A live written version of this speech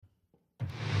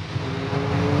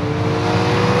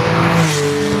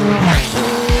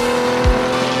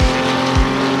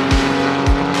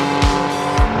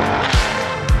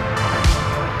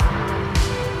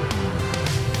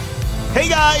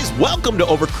Welcome to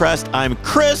Overcrest. I'm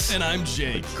Chris. And I'm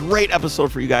Jake. Great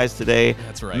episode for you guys today.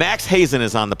 That's right. Max Hazen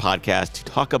is on the podcast to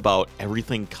talk about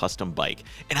everything custom bike.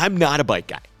 And I'm not a bike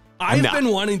guy. I've been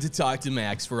wanting to talk to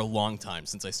Max for a long time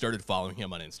since I started following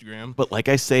him on Instagram. But like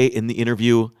I say in the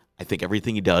interview, I think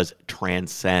everything he does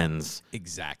transcends.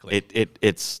 Exactly.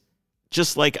 It's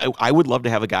just like I would love to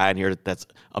have a guy on here that's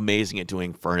amazing at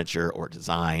doing furniture or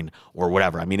design or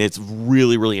whatever. I mean, it's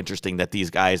really, really interesting that these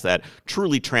guys that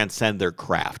truly transcend their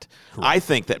craft. Cool. I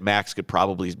think that Max could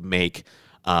probably make,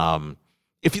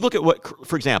 if you look at what,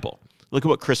 for example, look at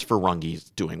what Christopher Runge's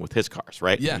doing with his cars,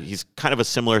 right? Yeah. He's kind of a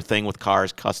similar thing with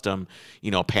cars, custom,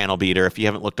 panel beater. If you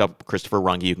haven't looked up Christopher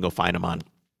Runge, you can go find him on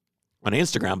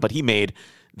Instagram. But he made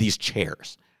these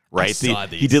chairs. Right?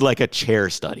 He did like a chair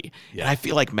study. Yeah. And I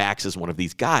feel like Max is one of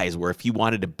these guys where if he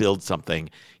wanted to build something,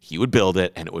 he would build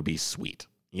it and it would be sweet.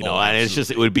 And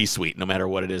it would be sweet no matter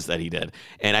what it is that he did.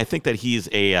 And I think that he's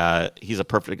a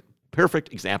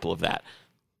perfect example of that.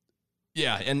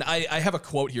 Yeah, and I have a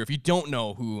quote here. If you don't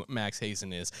know who Max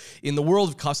Hazen is, in the world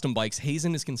of custom bikes,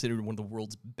 Hazen is considered one of the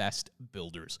world's best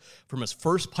builders. From his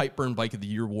first Pipeburn Bike of the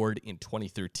Year award in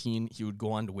 2013, he would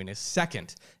go on to win his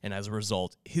second, and as a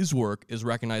result, his work is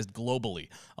recognized globally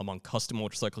among custom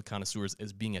motorcycle connoisseurs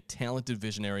as being a talented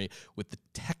visionary with the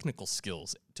technical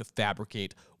skills to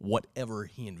fabricate whatever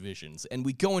he envisions. And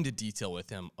we go into detail with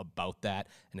him about that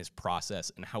and his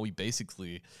process and how he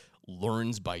basically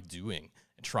learns by doing.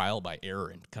 Trial by error,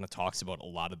 and kind of talks about a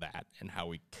lot of that and how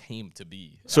he came to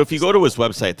be. So if you go to his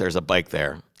website, there's a bike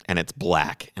there and it's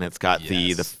black and it's got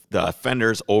the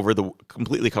fenders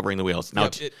completely covering the wheels. Now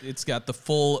it's got the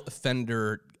full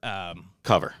fender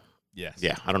cover. Yes.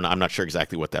 Yeah, I don't know. I'm not sure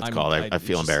exactly what that's called. I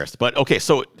feel embarrassed. But okay,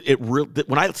 so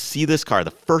when I see this car,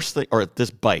 the first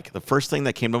thing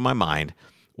that came to my mind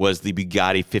was the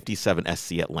Bugatti 57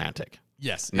 SC Atlantic.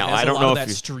 Yes. Now I don't know if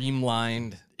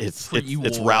streamlined. It's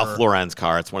Ralph Lauren's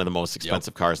car. It's one of the most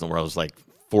expensive cars in the world. It's like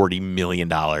 $40 million.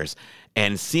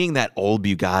 And seeing that old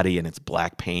Bugatti and its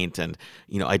black paint and,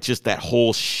 that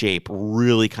whole shape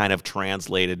really kind of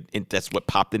translated. That's what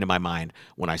popped into my mind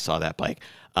when I saw that bike.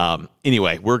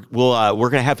 Anyway, we're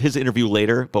going to have his interview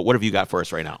later, but what have you got for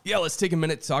us right now? Yeah, let's take a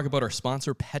minute to talk about our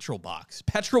sponsor, Petrolbox.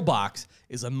 Petrolbox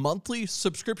is a monthly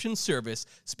subscription service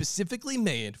specifically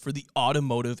made for the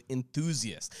automotive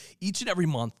enthusiast. Each and every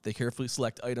month, they carefully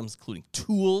select items including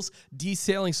tools,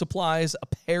 detailing supplies,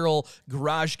 apparel,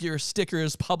 garage gear,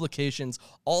 stickers, publications,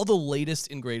 all the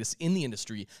latest and greatest in the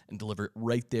industry, and deliver it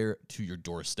right there to your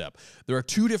doorstep. There are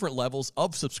two different levels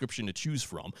of subscription to choose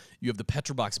from. You have the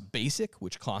Petrolbox Basic,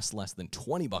 which costs less than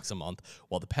 $20 a month,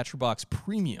 while the Petrolbox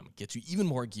Premium gets you even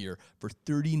more gear for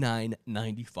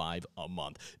 $39.95 a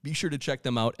month. Be sure to check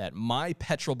them out at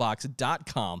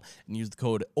mypetrolbox.com and use the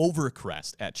code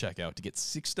OVERCREST at checkout to get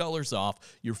 $6 off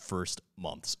your first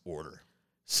month's order.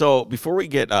 So before we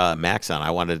get Max on, I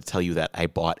wanted to tell you that I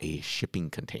bought a shipping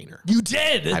container. You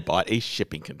did? I bought a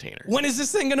shipping container. When is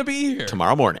this thing going to be here?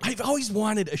 Tomorrow morning. I've always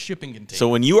wanted a shipping container. So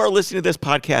when you are listening to this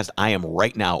podcast, I am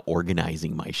right now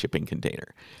organizing my shipping container.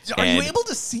 Are you able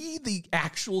to see the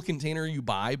actual container you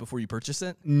buy before you purchase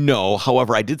it? No.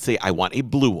 However, I did say I want a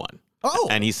blue one. Oh.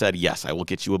 And he said, yes, I will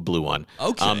get you a blue one.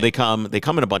 Okay. They come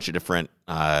in a bunch of different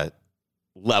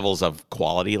levels of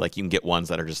quality. Like you can get ones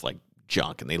that are just like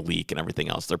junk and they leak and everything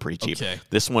else. They're pretty cheap. Okay.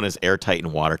 This one is airtight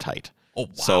and watertight. Oh, wow.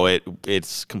 So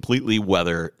it's completely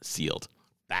weather sealed.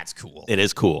 That's cool. It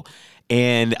is cool.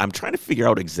 And I'm trying to figure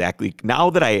out exactly now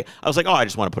that I was like, I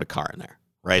just want to put a car in there.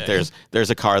 Right. Okay. There's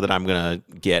a car that I'm going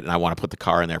to get and I want to put the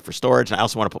car in there for storage. And I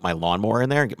also want to put my lawnmower in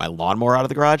there and get my lawnmower out of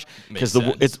the garage because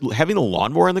having the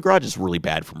lawnmower in the garage is really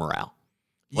bad for morale.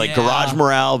 Like garage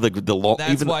morale,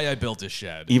 that's why I built a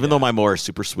shed. Even though my mower is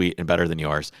super sweet and better than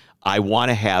yours, I want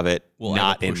to have it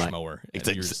not in my mower.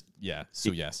 So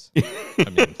yes. I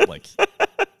mean, like,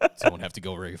 don't have to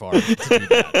go very far to do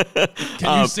that.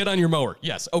 Can you sit on your mower?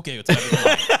 Yes. Okay, it's better than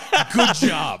mine. Good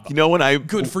job.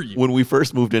 Good for you. When we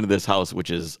first moved into this house,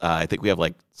 which is I think we have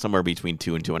like somewhere between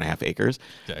 2 and 2.5 acres,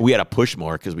 we had a push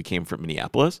mower because we came from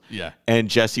Minneapolis. Yeah. And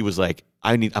Jesse was like,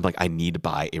 I need to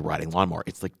buy a riding lawnmower.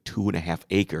 It's like 2.5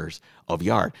 acres of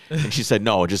yard. And she said,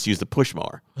 no, just use the push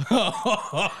mower.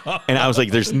 And I was like,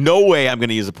 there's no way I'm going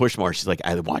to use a push mower. She's like,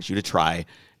 I want you to try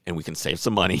and we can save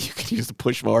some money. You can use the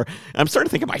push mower. And I'm starting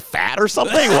to think, am I fat or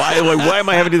something? Why am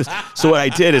I having to do this? So what I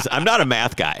did is, I'm not a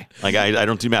math guy. Like I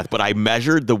don't do math, but I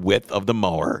measured the width of the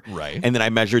mower. Right. And then I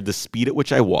measured the speed at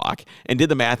which I walk and did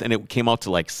the math. And it came out to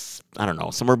like, I don't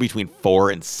know, somewhere between 4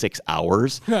 and 6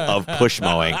 hours of push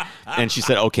mowing. And she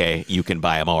said, okay, you can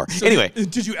buy a mower. So anyway.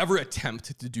 Did you ever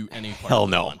attempt to do any part Hell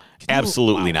of the no. lawn?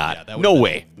 Absolutely not. Yeah, no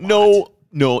way. No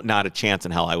no, not a chance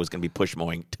in hell I was going to be push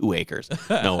mowing 2 acres.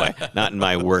 No way. Not in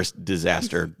my worst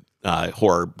disaster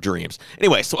horror dreams.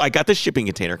 Anyway, so I got this shipping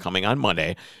container coming on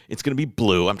Monday. It's going to be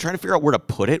blue. I'm trying to figure out where to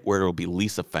put it, where it'll be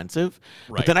least offensive.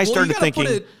 Right. But then I started thinking,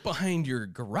 put it behind your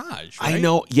garage, right? I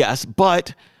know, yes,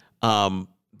 but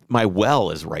my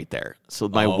well is right there. So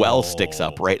my well sticks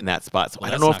up right in that spot. So I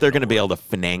don't know if they're going to be able to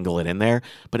finagle it in there,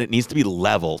 but it needs to be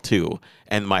level too.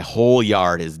 And my whole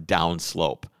yard is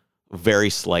downslope very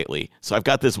slightly. So I've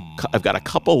got a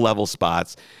couple level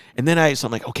spots. And then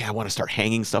I'm like, okay, I want to start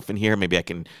hanging stuff in here. Maybe I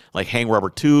can like hang rubber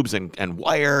tubes and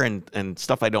wire and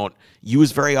stuff I don't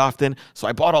use very often. So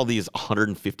I bought all these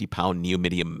 150-pound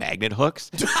neodymium magnet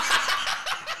hooks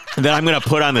that I'm going to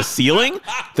put on the ceiling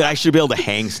that I should be able to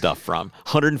hang stuff from.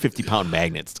 150-pound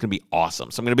magnets. It's going to be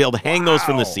awesome. So I'm going to be able to hang those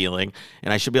from the ceiling,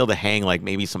 and I should be able to hang like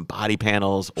maybe some body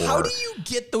panels. Or how do you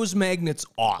get those magnets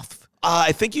off?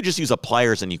 I think you just use a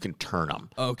pliers and you can turn them.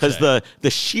 Okay. Because the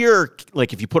shear,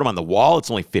 like if you put them on the wall, it's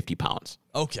only 50 pounds.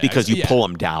 Okay. Because you pull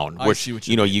them down, I which see what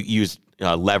you use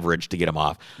leverage to get them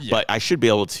off. Yeah. But I should be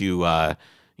able to,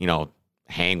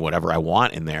 hang whatever I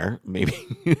want in there. Maybe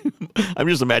I'm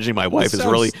just imagining my wife is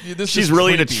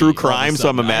really into true crime, so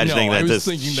I'm imagining that this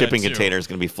shipping container is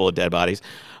going to be full of dead bodies.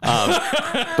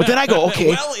 But then I go,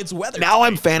 okay, well, it's weather. Now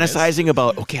I'm fantasizing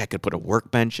about, okay, I could put a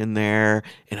workbench in there,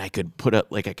 and I could put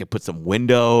some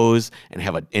windows and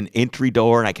have an entry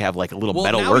door, and I could have like a little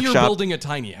metal workshop. You're building a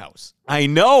tiny house. I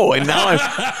know, and now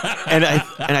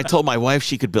I told my wife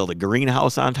she could build a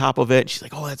greenhouse on top of it. She's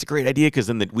like, "Oh, that's a great idea," because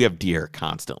then we have deer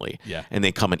constantly, and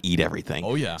they come and eat everything.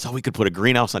 Oh yeah, so we could put a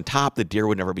greenhouse on top. The deer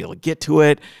would never be able to get to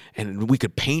it, and we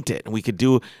could paint it, and we could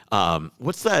do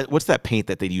what's that paint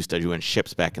that they used to do in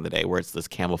ships back in the day, where it's this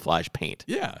camouflage paint?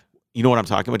 Yeah, you know what I'm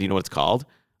talking about? Do you know what it's called?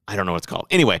 I don't know what it's called.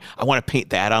 Anyway, I want to paint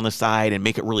that on the side and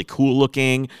make it really cool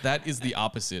looking. That is the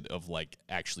opposite of like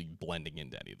actually blending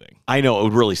into anything. I know it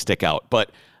would really stick out,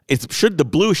 but the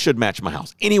blue should match my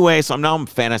house. Anyway, so I'm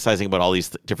fantasizing about all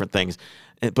these different things.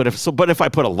 But if I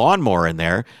put a lawnmower in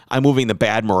there, I'm moving the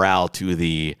bad morale to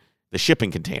the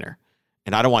shipping container.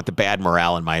 And I don't want the bad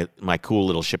morale in my cool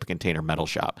little shipping container metal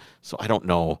shop. So I don't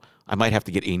know. I might have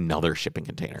to get another shipping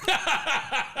container.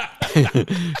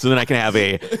 So then I can have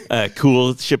a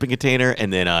cool shipping container,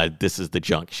 and then this is the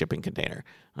junk shipping container.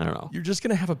 I don't know. You're just going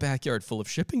to have a backyard full of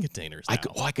shipping containers now.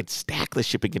 I could stack the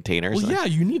shipping containers. Well, yeah,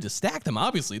 you need to stack them.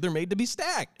 Obviously, they're made to be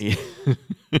stacked. Yeah.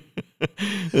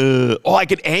 I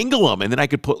could angle them, and then I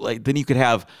could put then you could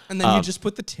have. And then you just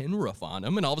put the tin roof on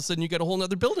them, and all of a sudden you get a whole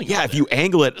other building. Yeah, if you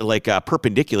angle it like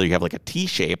perpendicular, you have like a T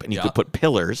shape, and you could put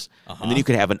pillars, and then you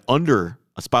could have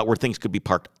a spot where things could be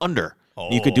parked under. Oh.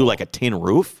 You could do like a tin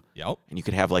roof. Yep. And you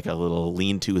could have like a little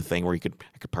lean-to thing where I could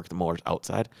park the mowers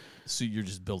outside. So you're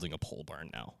just building a pole barn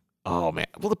now. Oh man.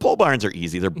 Well, the pole barns are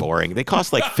easy. They're boring. They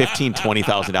cost like $15,000,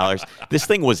 $20,000. This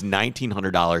thing was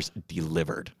 $1,900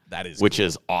 delivered. Which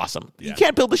is awesome. Yeah. You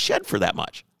can't build a shed for that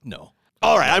much. No.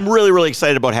 All right. I'm really, really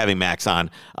excited about having Max on.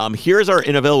 Here's our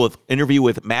interview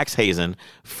with Max Hazen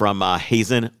from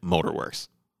Hazen Motorworks.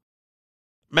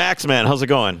 Max, man, how's it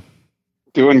going?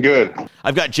 Doing good.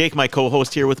 I've got Jake, my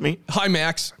co-host, here with me. Hi,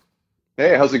 Max.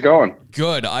 Hey, how's it going?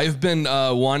 Good. I've been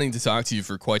wanting to talk to you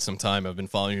for quite some time. I've been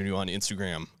following you on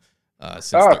Instagram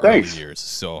since the early years,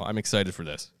 so I'm excited for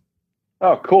this.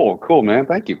 Oh, cool, man.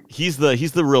 Thank you. He's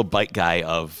the real bike guy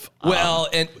of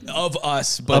and of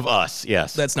us, but of us,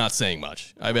 yes. That's not saying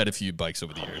much. I've had a few bikes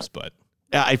over the years, but.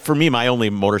 For me, my only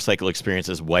motorcycle experience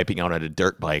is wiping out on a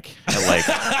dirt bike at like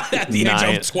at the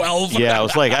age of 12. Yeah, I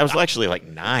was actually like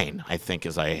 9, I think,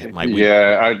 as I hit my week.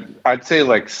 Yeah, I'd say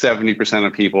like 70%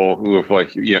 of people who have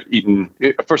like eaten.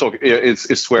 First of all, is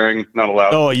swearing not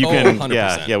allowed? Oh, you can.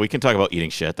 100%. Yeah, we can talk about eating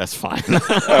shit. That's fine.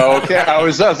 Okay, I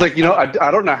was like,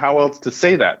 I don't know how else to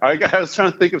say that. I was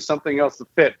trying to think of something else to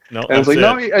fit. No, and I was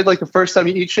like, like the first time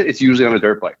you eat shit, it's usually on a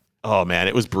dirt bike. Oh man,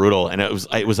 it was brutal, and it was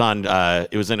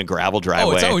in a gravel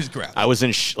driveway. Oh, it's always gravel. I was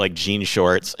in like jean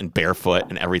shorts and barefoot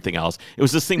and everything else. It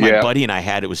was this thing my buddy and I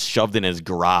had. It was shoved in his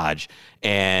garage,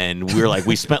 and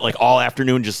we spent like all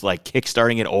afternoon just like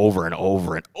kickstarting it over and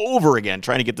over and over again,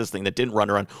 trying to get this thing that didn't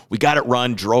run. We got it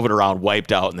run, drove it around,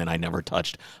 wiped out, and then I never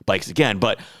touched bikes again.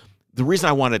 But the reason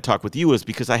I wanted to talk with you is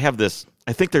because I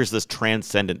think there's this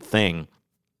transcendent thing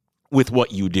with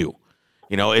what you do.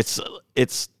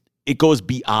 It goes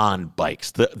beyond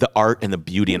bikes, the art and the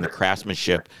beauty and the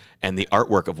craftsmanship and the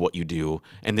artwork of what you do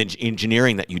and the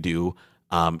engineering that you do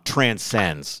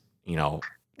transcends. In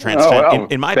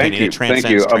my opinion, it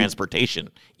transcends transportation.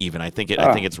 Even I think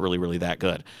it's really, really that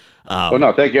good. Well,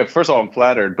 no, thank you. First of all, I'm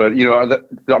flattered, but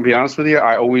I'll be honest with you.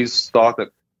 I always thought that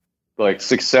like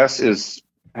success is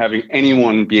having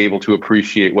anyone be able to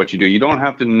appreciate what you do. You don't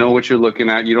have to know what you're looking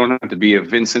at. You don't have to be a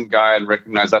Vincent guy and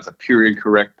recognize that's a period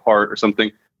correct part or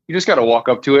something. You just got to walk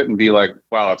up to it and be like,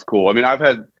 wow, that's cool. I mean, I've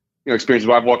had experiences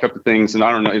where I've walked up to things and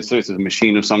I don't know, it's a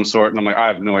machine of some sort. And I'm like, I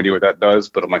have no idea what that does,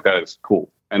 but I'm like, that is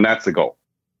cool. And that's the goal.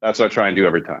 That's what I try and do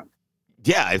every time.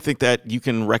 Yeah, I think that you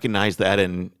can recognize that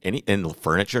in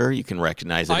furniture. You can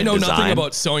recognize it in design. Nothing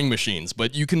about sewing machines,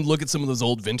 but you can look at some of those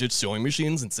old vintage sewing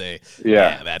machines and say,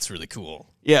 yeah that's really cool.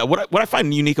 Yeah, what I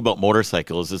find unique about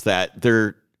motorcycles is that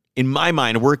they're, in my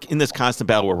mind, we're in this constant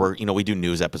battle where we do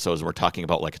news episodes and we're talking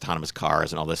about like autonomous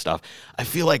cars and all this stuff. I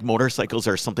feel like motorcycles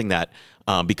are something that,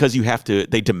 because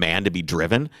they demand to be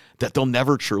driven, that they'll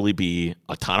never truly be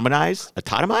autonomized.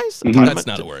 Mm-hmm. That's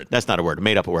not a word. That's not a word.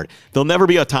 Made up a word. They'll never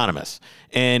be autonomous.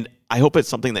 And I hope it's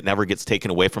something that never gets taken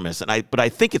away from us. But I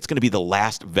think it's going to be the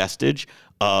last vestige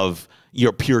of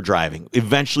your pure driving.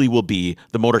 Eventually will be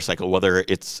the motorcycle, whether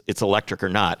it's electric or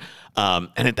not.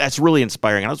 And that's really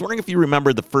inspiring. And I was wondering if you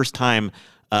remember the first time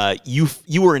you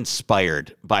were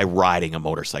inspired by riding a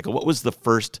motorcycle. What was the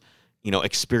first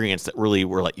experience that really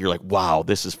you're like, wow,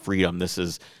 this is freedom. This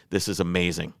is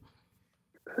amazing.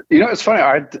 It's funny.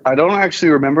 I don't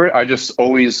actually remember it. I just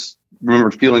always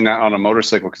remember feeling that on a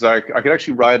motorcycle because I could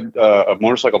actually ride a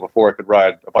motorcycle before I could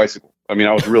ride a bicycle. I mean,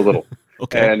 I was real little.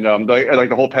 Okay. And like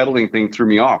the whole pedaling thing threw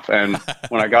me off. And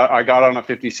when I got on a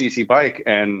 50cc bike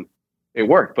and it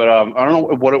worked, but I don't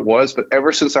know what it was, but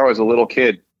ever since I was a little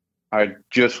kid, I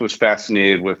just was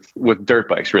fascinated with dirt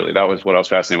bikes. Really, that was what I was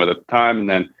fascinated with at the time. And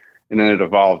then it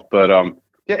evolved. But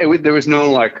there was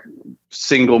no like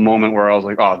single moment where I was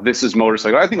like, oh, this is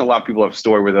motorcycle. I think a lot of people have a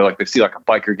story where they see like a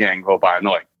biker gang go by and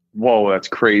they're like, whoa, that's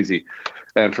crazy.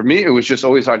 And for me, it was just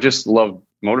always, I just loved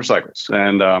motorcycles.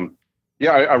 And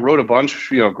I rode a bunch,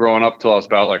 growing up till I was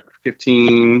about like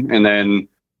 15. And then,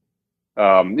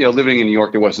 living in New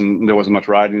York, there wasn't much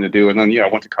riding to do. And then, I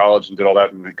went to college and did all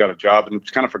that and got a job and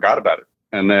just kind of forgot about it.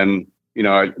 And then,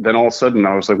 then all of a sudden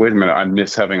I was like, wait a minute, I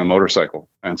miss having a motorcycle.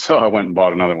 And so I went and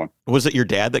bought another one. Was it your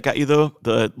dad that got you the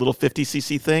little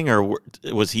 50cc thing, or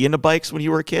was he into bikes when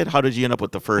you were a kid? How did you end up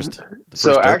with the first bike?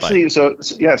 So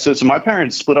my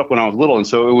parents split up when I was little. And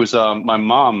so it was my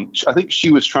mom, I think she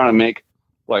was trying to make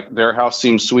like their house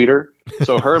seem sweeter.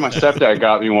 So her and my stepdad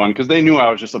got me one because they knew I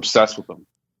was just obsessed with them.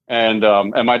 And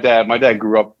my dad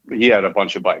grew up, he had a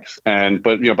bunch of bikes. But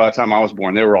by the time I was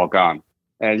born, they were all gone.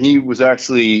 And he was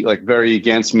actually like very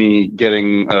against me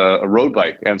getting a road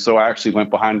bike. And so I actually went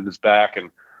behind his back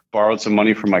and borrowed some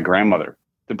money from my grandmother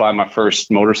to buy my first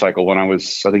motorcycle when I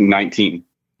was, I think, 19.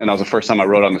 And that was the first time I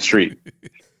rode on the street.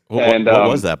 What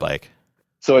was that bike?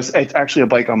 So it's actually a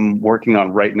bike I'm working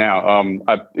on right now.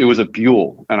 It was a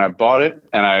Buell, and I bought it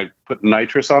and I put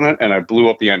nitrous on it and I blew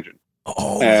up the engine.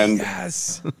 Oh,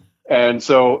 yes. And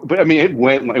so, but I mean, it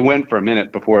went for a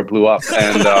minute before it blew up.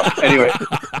 And anyway,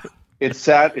 it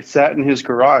sat in his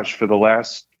garage for the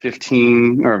last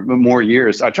 15 or more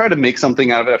years. I tried to make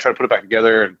something out of it. I tried to put it back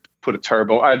together and put a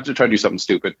turbo. I tried to do something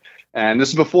stupid. And this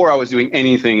is before I was doing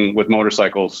anything with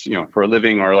motorcycles, for a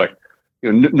living or like,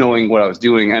 knowing what I was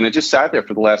doing. And it just sat there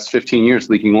for the last 15 years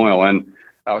leaking oil. And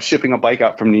I was shipping a bike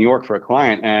out from New York for a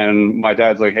client. And my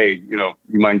dad's like, hey, you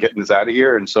mind getting this out of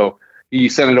here? And so he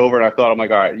sent it over and I thought, I'm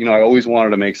like, all right, I always wanted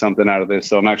to make something out of this.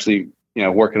 So I'm actually,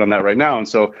 working on that right now. And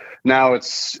so now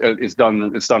it's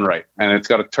done right. And it's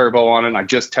got a turbo on it. And I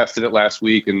just tested it last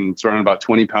week and it's running about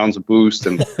 20 pounds of boost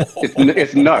and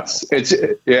it's nuts.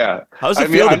 Yeah. How does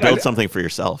it feel to build something for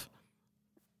yourself?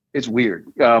 It's weird.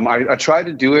 I tried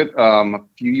to do it a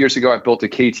few years ago. I built a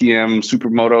KTM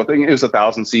Supermoto thing. It was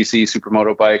 1,000cc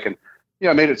Supermoto bike. And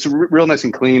I made it real nice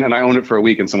and clean. And I owned it for a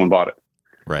week and someone bought it.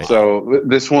 Right. So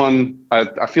this one,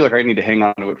 I feel like I need to hang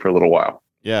on to it for a little while.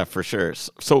 Yeah, for sure.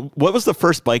 So what was the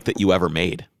first bike that you ever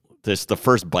made? The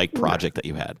first bike project that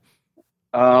you had?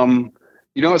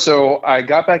 So I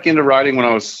got back into riding when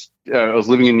I was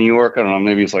living in New York. I don't know,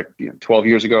 maybe it's like 10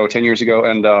 years ago.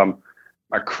 And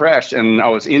I crashed and I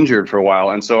was injured for a while.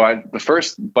 And so the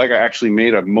first bike I actually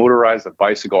made, I motorized a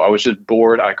bicycle. I was just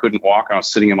bored. I couldn't walk. I was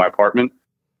sitting in my apartment.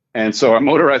 And so I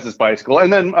motorized this bicycle.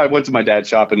 And then I went to my dad's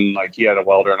shop and like he had a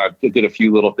welder and I did a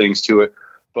few little things to it.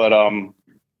 But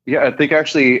I think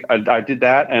actually I did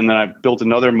that. And then I built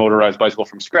another motorized bicycle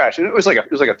from scratch. And it was like a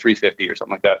 350 or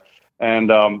something like that. And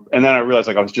then I realized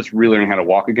like I was just really learning how to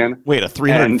walk again. Wait, a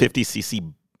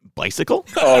 350cc bicycle?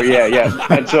 Oh yeah.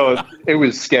 And so it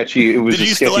was sketchy. It was. Did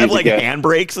you still have like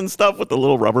handbrakes and stuff with the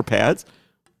little rubber pads?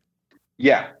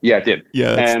 Yeah, it did.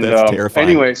 Yeah, that's terrifying.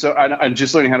 Anyway, so I'm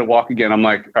just learning how to walk again. I'm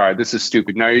like, all right, this is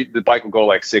stupid. Now the bike will go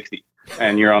like 60,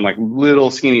 and you're on like little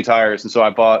skinny tires. And so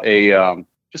I bought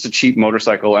just a cheap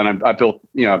motorcycle, and I built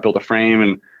a frame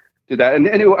and did that. And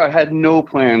I had no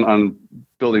plan on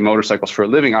building motorcycles for a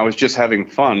living. I was just having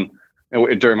fun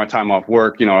during my time off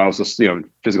work. I was just,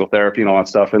 physical therapy and all that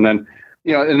stuff. And then,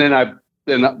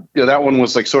 that one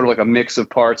was like sort of like a mix of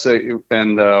parts.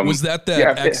 And was that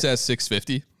XS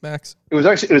 650, Max? It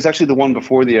was actually the one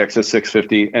before the XS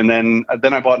 650. And then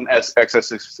I bought an XS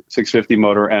 650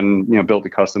 motor and, built a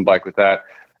custom bike with that.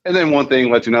 And then one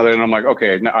thing led to another, and I'm like,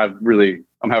 okay, now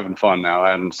I'm having fun now.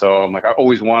 And so I'm like, I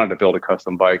always wanted to build a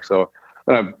custom bike. So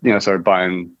then I, started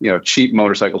buying, cheap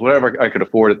motorcycles, whatever I could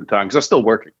afford at the time, because I was still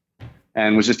working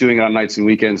and was just doing it on nights and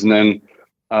weekends. And then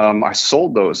I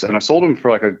sold those, and I sold them for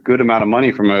like a good amount of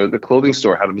money from the clothing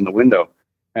store, had them in the window.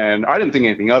 And I didn't think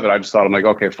anything of it. I just thought, I'm like,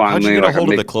 okay, finally. How'd you get a hold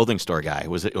of the clothing store guy?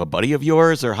 Was it a buddy of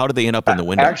yours, or how did they end up in the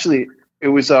window? Actually, it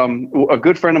was a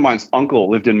good friend of mine's uncle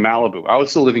lived in Malibu. I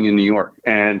was still living in New York,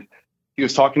 and he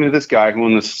was talking to this guy who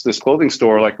owned this clothing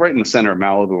store, like right in the center of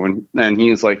Malibu. And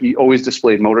he's like, he always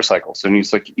displayed motorcycles. And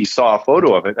he's like, he saw a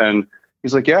photo of it, and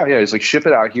he's like, yeah. He's like, ship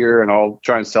it out here and I'll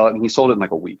try and sell it. And he sold it in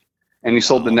like a week. And he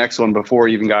sold the next one before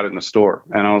he even got it in the store.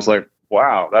 And I was like,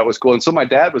 wow, that was cool. And so my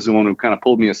dad was the one who kind of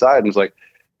pulled me aside and was like,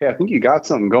 hey, I think you got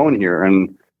something going here.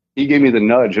 And he gave me the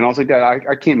nudge. And I was like, Dad,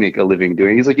 I can't make a living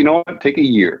doing it. He's like, you know what? Take a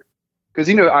year. Because,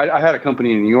 I had a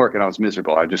company in New York and I was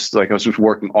miserable. I was just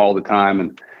working all the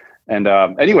time. And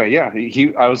anyway, yeah,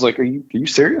 I was like, are you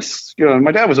serious?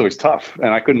 My dad was always tough and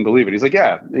I couldn't believe it. He's like,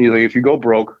 yeah, if you go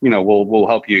broke, we'll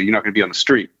help you. You're not going to be on the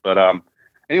street. But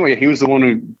anyway, he was the one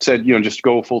who said, just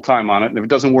go full time on it. And if it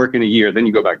doesn't work in a year, then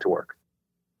you go back to work.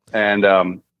 And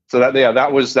so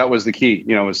that was the key.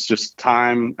 It's just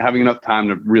time, having enough time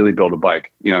to really build a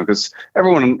bike. Because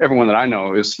everyone that I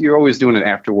know you're always doing it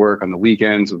after work on the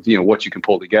weekends with what you can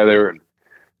pull together. And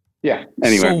yeah.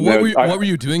 Anyway, so what were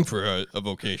you doing for a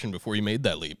vocation before you made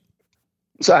that leap?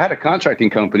 So I had a contracting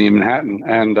company in Manhattan,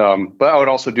 and but I would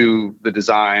also do the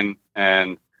design,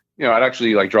 and I'd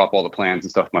actually like drop all the plans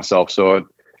and stuff myself. So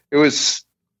it was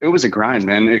a grind,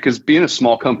 man, because being a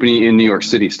small company in New York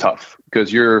City is tough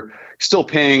because you're still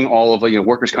paying all of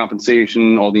workers'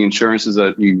 compensation, all the insurances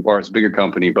that you are as a bigger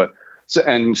company, so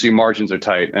your margins are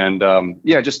tight. And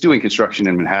just doing construction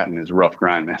in Manhattan is a rough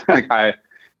grind, man. I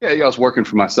was working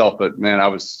for myself, but man, I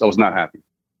was not happy.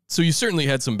 So you certainly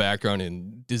had some background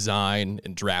in design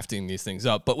and drafting these things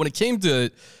up, but when it came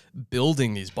to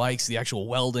building these bikes, the actual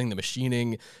welding, the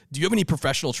machining, do you have any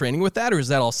professional training with that, or is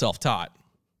that all self-taught?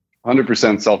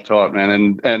 100% self-taught,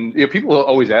 man. And people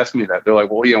always ask me that. They're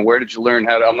like, well, where did you learn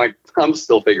how to? I'm like, I'm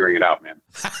still figuring it out, man.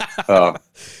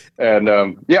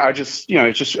 I just,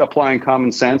 it's just applying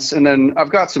common sense. And then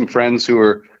I've got some friends who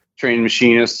are trained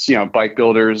machinists, bike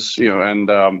builders,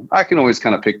 and I can always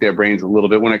kind of pick their brains a little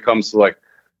bit when it comes to like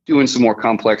doing some more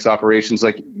complex operations,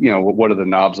 like, what do the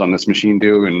knobs on this machine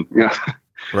do? And,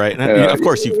 right. And of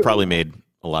course, you've probably made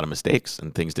a lot of mistakes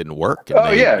and things didn't work.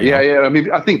 Yeah. I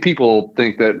mean, I think people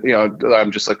think that,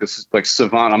 I'm just like this, like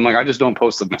savant. I'm like, I just don't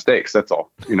post the mistakes. That's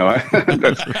all, I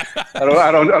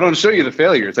don't show you the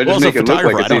failures. I just make it look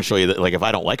like it's I don't show you that. Like, if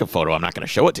I don't like a photo, I'm not going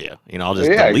to show it to you. I'll just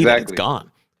delete it. It's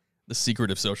gone. The secret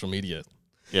of social media.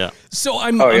 Yeah. So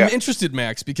I'm interested,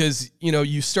 Max, because,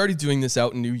 you started doing this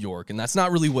out in New York, and that's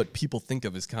not really what people think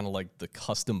of as kind of like the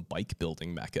custom bike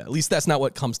building mecca. At least that's not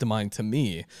what comes to mind to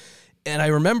me. And I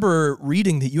remember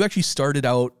reading that you actually started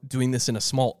out doing this in a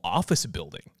small office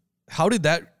building. How did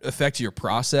that affect your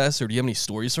process, or do you have any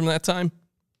stories from that time?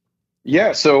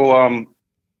 Yeah. So,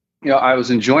 I was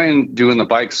enjoying doing the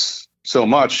bikes so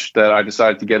much that I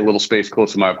decided to get a little space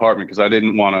close to my apartment because I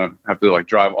didn't want to have to like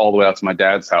drive all the way out to my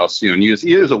dad's house, and he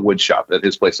has a wood shop at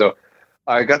his place. So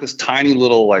I got this tiny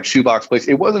little like shoebox place.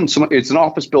 It wasn't so much, it's an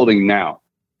office building now,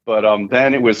 but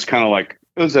then it was kind of like,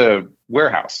 it was a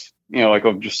warehouse,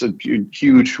 just a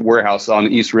huge warehouse on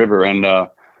the East River. And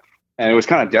it was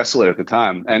kind of desolate at the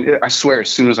time. And I swear, as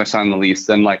soon as I signed the lease,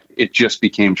 then like it just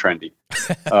became trendy.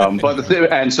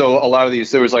 And so a lot of these,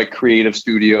 there was like creative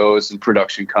studios and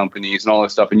production companies and all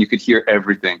this stuff, and you could hear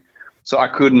everything. So I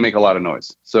couldn't make a lot of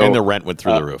noise. So and the rent went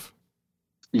through the roof.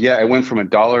 Yeah, it went from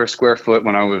 $1 a square foot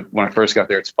when I first got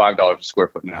there. It's $5 a square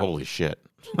foot now. Holy shit.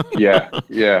 Yeah.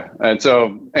 And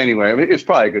so anyway, I mean, it's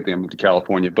probably a good thing I moved to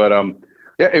California, but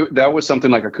that was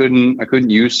something like I couldn't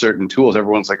use certain tools.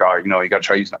 Everyone's like, oh, you got to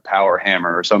try using a power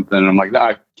hammer or something. And I'm like,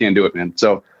 nah, I can't do it, man.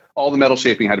 So all the metal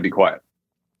shaping had to be quiet.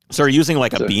 So are you using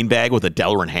like a beanbag with a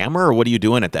Delrin hammer, or what are you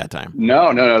doing at that time?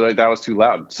 No, that was too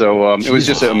loud. So it was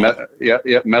just a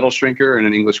metal shrinker and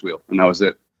an English wheel, and that was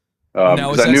it.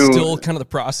 Now, is that still kind of the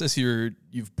process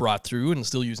you've brought through and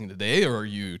still using today, or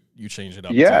you change it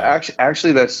up? Yeah,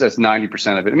 actually, that's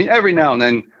 90% of it. I mean, every now and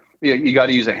then, you got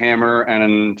to use a hammer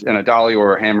and a dolly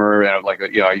or a hammer and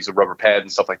I use a rubber pad and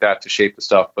stuff like that to shape the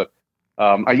stuff. But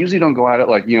I usually don't go at it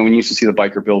like, when you used to see the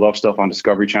biker build up stuff on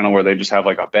Discovery Channel where they just have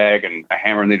like a bag and a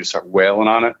hammer and they just start wailing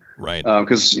on it. Right.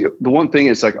 Because the one thing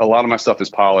is like a lot of my stuff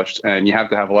is polished and you have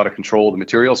to have a lot of control of the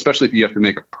material, especially if you have to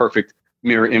make a perfect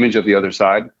mirror image of the other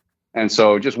side. And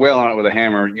so just wailing on it with a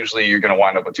hammer, usually you're going to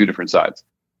wind up with two different sides.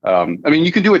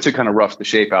 You can do it to kind of rough the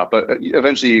shape out, but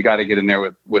eventually you got to get in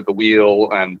there with the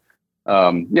wheel and,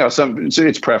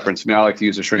 it's preference. I like to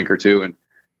use a shrinker too. And,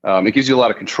 it gives you a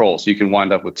lot of control, so you can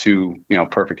wind up with two,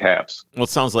 perfect halves. Well, it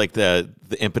sounds like the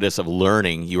impetus of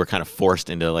learning, you were kind of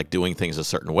forced into like doing things a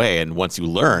certain way, and once you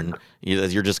learn,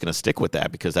 you're just going to stick with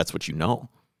that because that's what you know.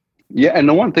 Yeah, and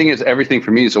the one thing is, everything for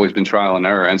me has always been trial and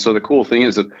error, and so the cool thing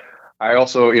is that I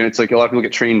also, it's like a lot of people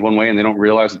get trained one way and they don't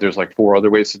realize that there's like 4 other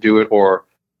ways to do it, or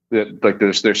that like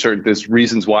there's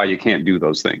reasons why you can't do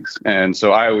those things, and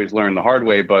so I always learn the hard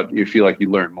way, but you feel like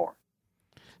you learn more.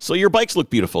 So your bikes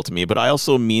look beautiful to me, but I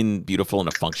also mean beautiful in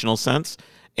a functional sense.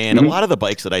 And a lot of the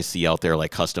bikes that I see out there, like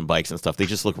custom bikes and stuff, they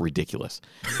just look ridiculous.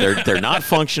 They're not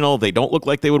functional. They don't look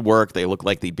like they would work. They look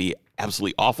like they'd be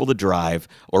absolutely awful to drive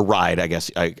or ride, I guess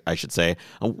I should say.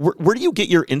 Where do you get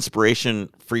your inspiration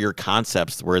for your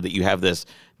concepts where that you have this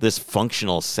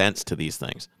functional sense to these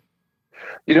things?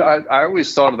 I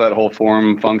always thought of that whole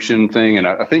form function thing. And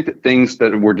I think that things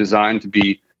that were designed to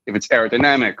be, if it's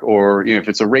aerodynamic or if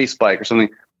it's a race bike or something,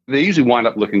 they usually wind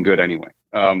up looking good anyway.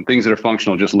 Things that are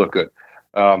functional just look good.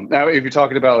 Now, if you're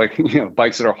talking about like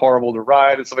bikes that are horrible to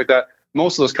ride and stuff like that,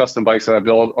 most of those custom bikes that I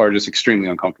build are just extremely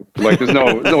uncomfortable. Like there's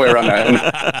no way around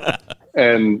that.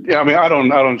 And I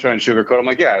don't try and sugarcoat. I'm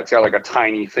like, yeah, it's got like a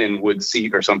tiny thin wood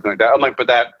seat or something like that. I'm like, but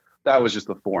that was just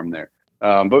the form there.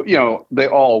 But they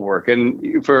all work.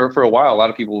 And for a while, a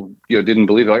lot of people didn't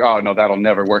believe it. Like, oh no, that'll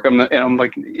never work. I'm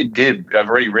like, it did. I've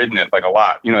already ridden it like a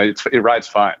lot. It rides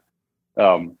fine.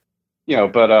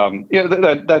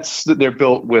 That's they're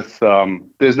built with.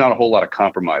 There's not a whole lot of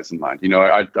compromise in mind.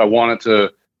 I want it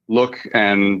to look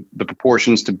and the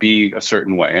proportions to be a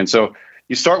certain way. And so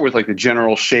you start with like the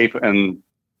general shape and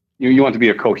you want it to be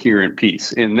a coherent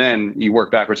piece, and then you work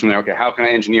backwards from there. Okay, how can I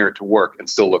engineer it to work and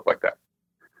still look like that?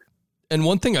 And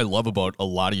one thing I love about a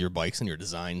lot of your bikes and your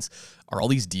designs are all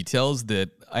these details that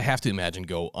I have to imagine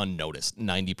go unnoticed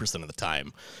 90% of the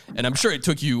time. And I'm sure it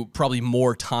took you probably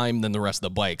more time than the rest of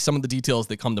the bike. Some of the details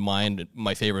that come to mind,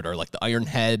 my favorite, are like the iron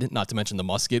head, not to mention the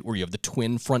musket, where you have the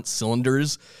twin front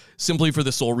cylinders, simply for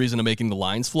the sole reason of making the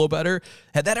lines flow better.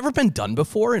 Had that ever been done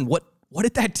before? And what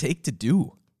did that take to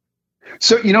do?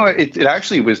 So, it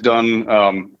actually was done,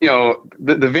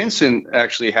 the Vincent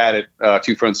actually had it,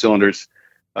 2 front cylinders.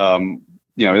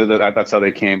 That's how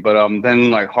they came. But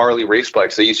then like Harley race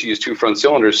bikes, they used to use 2 front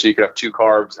cylinders so you could have 2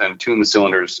 carbs and tune the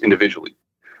cylinders individually.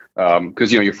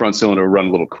 Because your front cylinder would run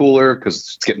a little cooler because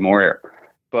it's getting more air.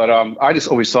 But I just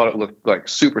always thought it looked like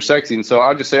super sexy, and so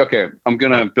I'll just say, okay, I'm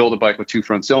gonna build a bike with 2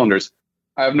 front cylinders.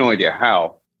 I have no idea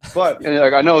how, but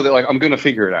I know that like I'm gonna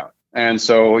figure it out. And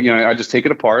so I just take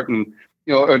it apart, and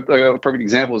a perfect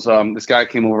example is this guy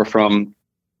came over from,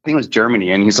 I think it was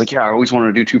Germany, and he's like, yeah, I always wanted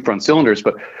to do 2 front cylinders,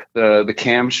 but the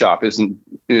cam shop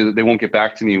they won't get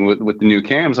back to me with the new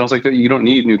cams. I was like, you don't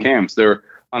need new cams. They're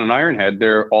on an iron head.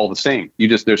 They're all the same.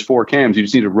 There's 4 cams. You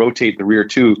just need to rotate the rear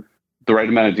 2 the right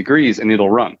amount of degrees and it'll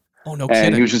run. Oh, no kidding.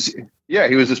 And he was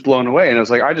just blown away. And I was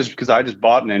like, I just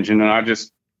bought an engine and I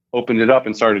just opened it up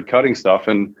and started cutting stuff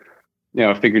and,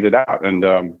 figured it out. And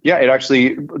it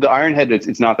actually, the iron head,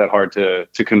 it's not that hard to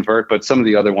convert, but some of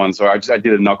the other ones I did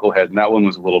a knucklehead and that one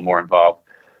was a little more involved.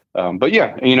 But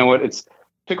yeah, and you know what, it's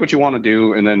pick what you want to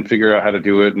do and then figure out how to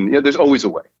do it. And there's always a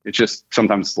way. It's just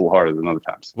sometimes it's a little harder than other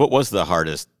times. What was the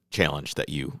hardest challenge that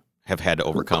you have had to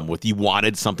overcome with you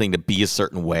wanted something to be a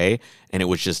certain way and it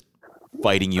was just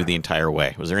fighting you the entire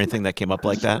way? Was there anything that came up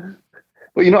like that?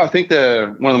 Well, I think one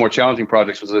of the more challenging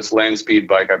projects was this land speed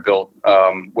bike I built,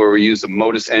 where we used a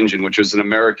Modus engine, which was an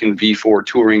American V4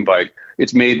 touring bike.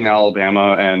 It's made in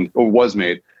Alabama or was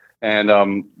made. And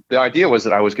the idea was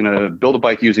that I was going to build a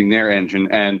bike using their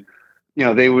engine, and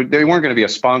they weren't going to be a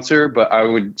sponsor, but I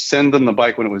would send them the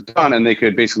bike when it was done, and they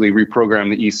could basically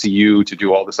reprogram the ECU to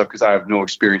do all this stuff because I have no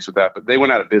experience with that. But they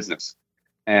went out of business,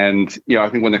 and I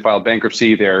think when they filed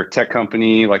bankruptcy, their tech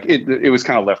company it was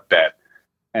kind of left bad.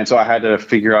 And so I had to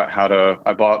figure out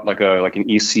I bought like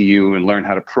an ECU and learn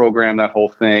how to program that whole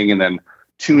thing and then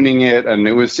tuning it. And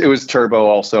it was turbo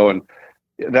also. And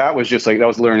that was just that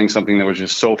was learning something that was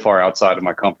just so far outside of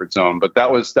my comfort zone. But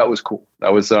that was cool.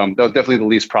 That was definitely the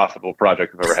least profitable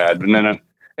project I've ever had.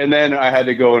 And then I had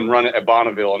to go and run it at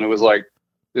Bonneville. And it was like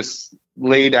this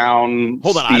lay down.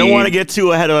 Hold on. I don't want to get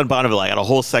too ahead on Bonneville. I got a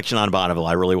whole section on Bonneville.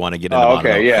 I really want to get into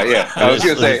Bonneville. Okay. Yeah. I was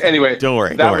going to say, anyway, don't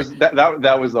worry.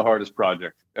 That was the hardest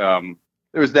project.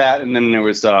 there was that, and then there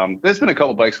was there's been a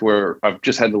couple bikes where I've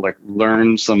just had to like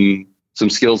learn some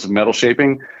skills of metal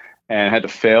shaping, and had to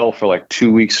fail for like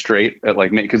 2 weeks straight at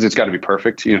like because it's got to be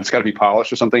perfect, you know, it's got to be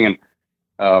polished or something.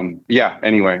 And yeah,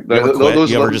 anyway,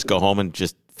 you ever just go home and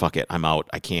just fuck it, I'm out,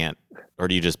 I can't, or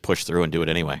do you just push through and do it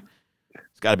anyway?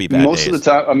 It's got to be bad most days. of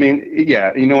the time. I mean,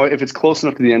 yeah, you know what, if it's close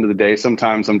enough to the end of the day,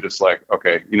 sometimes I'm just like,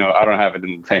 okay, you know, I don't have it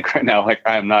in the tank right now, like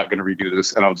I am not going to redo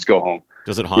this, and I'll just go home.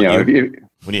 Does it haunt you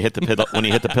when you hit the pillow? When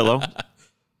you hit the pillow?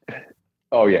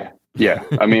 Oh yeah. Yeah.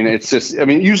 I mean, it's just, I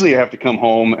mean, usually you have to come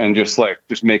home and just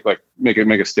make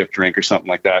a stiff drink or something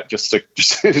like that. Just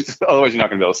otherwise you're not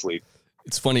going to be able to sleep.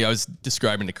 It's funny. I was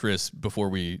describing to Chris before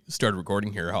we started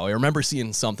recording here how I remember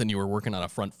seeing something you were working on a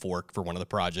front fork for one of the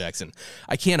projects. And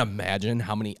I can't imagine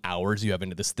how many hours you have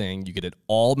into this thing. You get it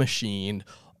all machined,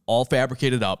 all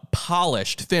fabricated up,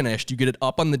 polished, finished. You get it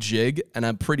up on the jig, and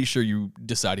I'm pretty sure you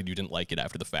decided you didn't like it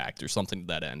after the fact or something to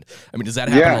that end. I mean, does that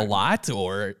happen a lot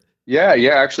or... Yeah.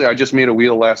 Actually, I just made a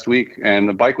wheel last week, and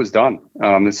the bike was done.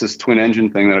 It's this twin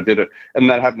engine thing that I did it, and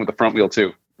that happened with the front wheel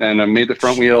too. And I made the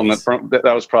front wheel, and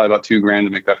that was probably about $2,000 to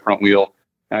make that front wheel.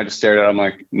 And I just stared at it. I'm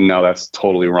like, no, that's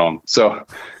totally wrong. So,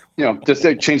 you know, just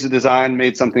changed the design,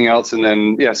 made something else, and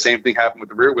then yeah, same thing happened with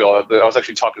the rear wheel. I was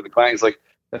actually talking to the client. He's like,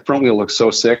 that front wheel looks so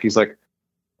sick. He's like,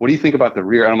 what do you think about the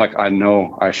rear? And I'm like, I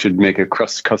know I should make a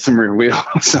custom rear wheel.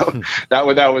 So that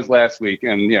was last week,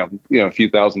 and you know, a few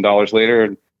 $1,000s later.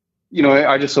 And, you know,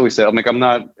 I just always say,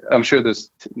 I'm sure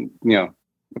there's, you know,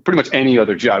 pretty much any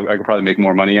other job I could probably make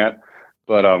more money at.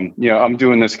 But, you know, I'm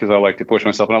doing this because I like to push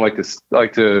myself, and I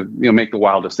like to, you know, make the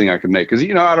wildest thing I can make. Because,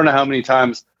 you know, I don't know how many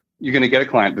times you're going to get a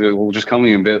client that will just come to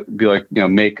you and be like, you know,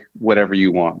 make whatever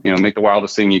you want, you know, make the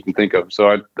wildest thing you can think of.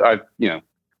 So I you know.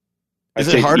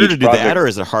 Is it harder to do that, or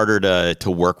is it harder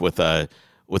to work with a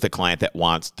client that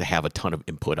wants to have a ton of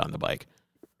input on the bike?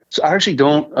 So I actually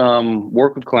don't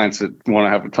work with clients that want to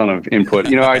have a ton of input.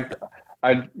 You know,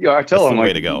 I tell them,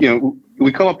 like, you know,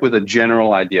 we come up with a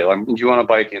general idea. Like, do you want a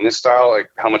bike in this style?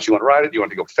 Like, how much you want to ride it? Do you want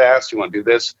to go fast? Do you want to do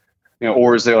this? You know,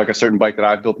 or is there like a certain bike that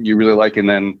I've built that you really like? And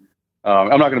then I'm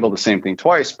not going to build the same thing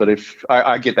twice, but if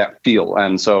I get that feel,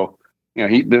 and so, you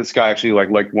know, this guy actually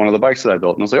liked one of the bikes that I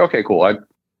built, and I was like, okay, cool,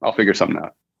 I'll figure something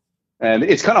out. And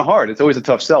it's kind of hard. It's always a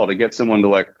tough sell to get someone to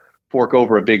like fork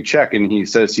over a big check, and he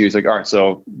says to you, he's like, all right,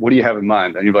 so what do you have in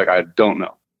mind? And you're like, I don't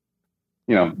know,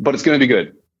 you know, but it's going to be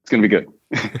good. It's going to be good.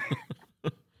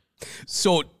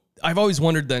 So I've always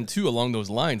wondered then too, along those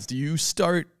lines, do you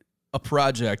start a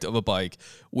project of a bike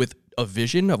with a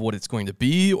vision of what it's going to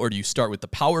be, or do you start with the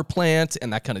power plant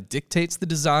and that kind of dictates the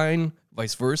design,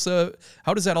 vice versa?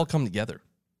 How does that all come together?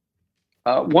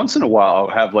 Once in a while, I'll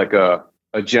have like a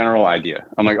general idea.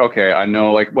 I'm like, okay, I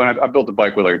know, like when I built a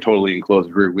bike with like a totally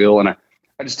enclosed rear wheel, and I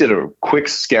just did a quick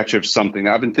sketch of something.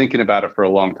 I've been thinking about it for a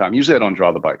long time. Usually I don't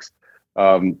draw the bikes.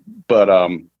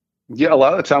 Yeah, a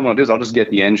lot of the time what I'll do is I'll just get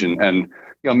the engine and,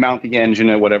 you know, mount the engine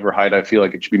at whatever height I feel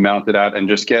like it should be mounted at, and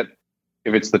just get,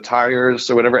 if it's the tires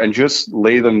or whatever, and just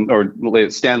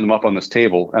stand them up on this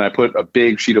table. And I put a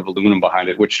big sheet of aluminum behind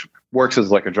it, which works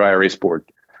as like a dry erase board.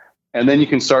 And then you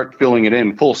can start filling it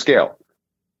in full scale.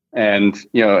 And,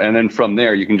 you know, and then from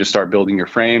there you can just start building your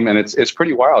frame. And it's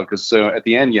pretty wild, because at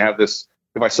the end you have this,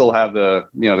 if I still have the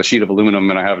sheet of aluminum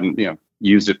and I haven't, you know,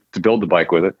 used it to build the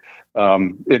bike with it,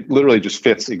 it literally just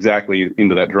fits exactly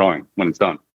into that drawing when it's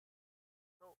done.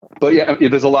 But yeah,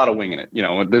 there's a lot of winging it. You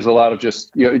know, there's a lot of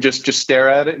just stare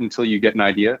at it until you get an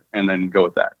idea and then go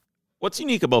with that. What's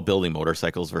unique about building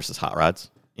motorcycles versus hot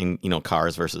rods, in, you know,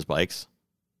 cars versus bikes?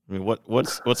 I mean,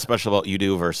 what's special about you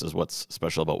do versus what's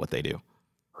special about what they do?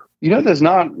 You know, there's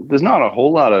not a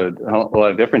whole lot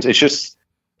of difference.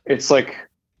 It's like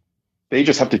they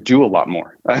just have to do a lot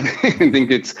more. I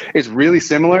think it's really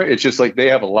similar. It's just like they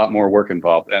have a lot more work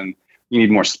involved, and you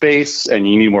need more space and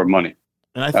you need more money.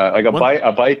 And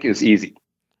a bike is easy.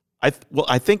 I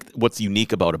think what's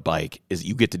unique about a bike is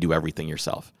you get to do everything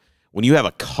yourself. When you have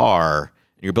a car,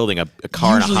 and you're building a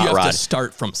car and a hot rod. Usually you have to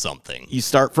start from something. You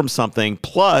start from something,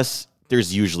 plus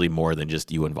there's usually more than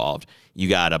just you involved. You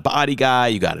got a body guy,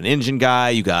 you got an engine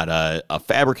guy, you got a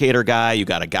fabricator guy, you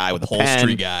got a guy with a pen,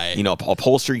 upholstery guy, you know,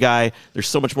 upholstery guy. There's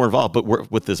so much more involved. But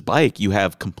with this bike, you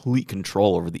have complete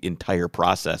control over the entire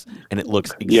process, and it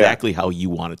looks exactly how you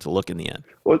want it to look in the end.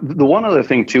 Well, the one other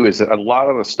thing too is that a lot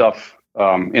of the stuff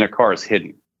in a car is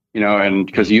hidden, you know, and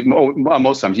because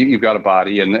most times you've got a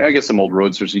body, and I guess some old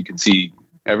roadsters you can see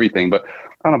everything, but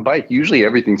on a bike usually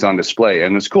everything's on display,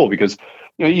 and it's cool because,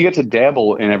 you know, you get to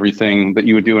dabble in everything that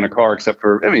you would do in a car, except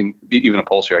for, I mean, even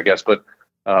upholstery, I guess. But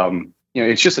you know,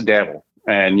 it's just a dabble,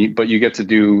 but you get to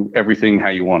do everything how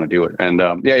you want to do it. And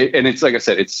and it's like I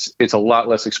said, it's a lot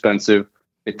less expensive.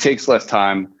 It takes less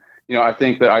time. I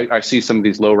think that I see some of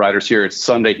these low riders here. It's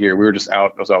Sunday here. I was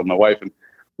out with my wife, and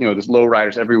there's low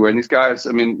riders everywhere. And these guys,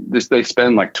 they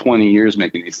spend like 20 years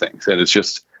making these things, and it's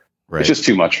just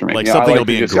too much for me. Like something will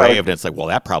be engraved, and it's like, well,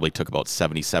 that probably took about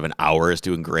 77 hours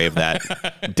to engrave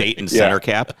that date and center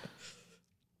cap.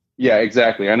 Yeah,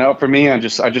 exactly. I know. For me, I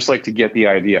just like to get the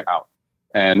idea out.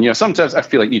 And sometimes I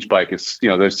feel like each bike is,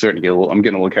 there's certainly I'm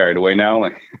getting a little carried away now,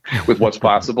 like with what's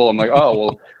possible. I'm like, oh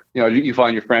well. You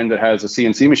find your friend that has a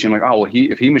CNC machine, like, oh, well,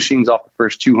 if he machines off the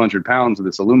first 200 pounds of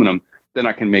this aluminum, then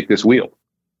I can make this wheel.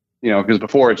 Because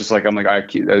before it's just like, I'm like, I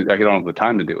don't have the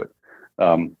time to do it.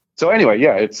 So anyway,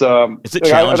 yeah, it's. Is it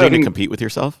challenging to compete with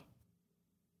yourself?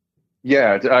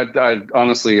 Yeah, I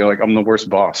honestly, like, I'm the worst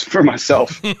boss for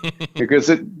myself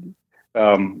because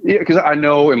because I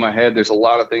know in my head there's a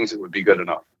lot of things that would be good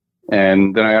enough,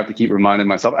 and then I have to keep reminding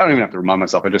myself. I don't even have to remind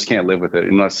myself. I just can't live with it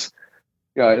unless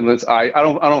I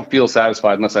don't feel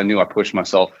satisfied unless I knew I pushed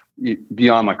myself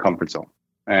beyond my comfort zone.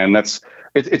 And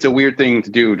it's a weird thing to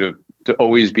do to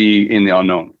always be in the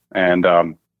unknown. And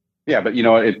but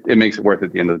it makes it worth it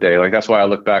at the end of the day. Like, that's why I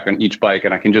look back on each bike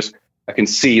and I can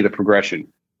see the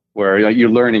progression where you're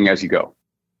learning as you go.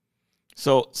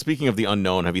 So speaking of the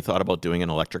unknown, have you thought about doing an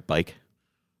electric bike?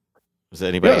 Has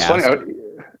anybody asked? Funny.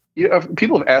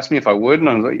 People have asked me if I would, and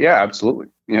I was like, yeah, absolutely.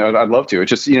 I'd love to. It's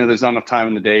just, there's not enough time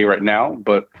in the day right now,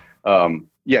 but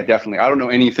yeah, definitely. I don't know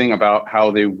anything about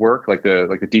how they work, like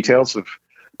the details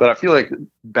but I feel like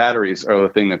batteries are the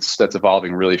thing that's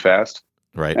evolving really fast.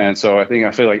 Right. And so I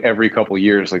feel like every couple of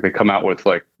years, like, they come out with,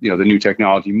 like, the new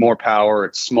technology, more power,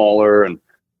 it's smaller. And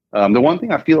the one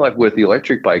thing I feel like with the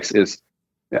electric bikes is,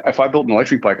 if I built an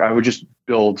electric bike, I would just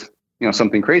build,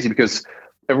 something crazy, because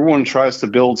everyone tries to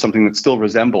build something that still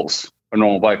resembles a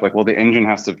normal bike. Like, well, the engine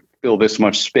has to fill this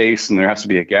much space, and there has to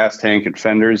be a gas tank and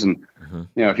fenders. And,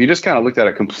 if you just kind of looked at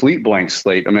a complete blank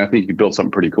slate, I think you could build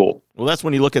something pretty cool. Well, that's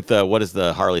when you look at what is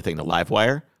the Harley thing, the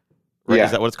Livewire? Right? Yeah.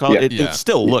 Is that what it's called? Yeah. It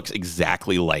still looks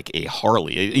exactly like a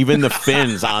Harley. Even the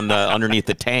fins on underneath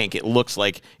the tank, it looks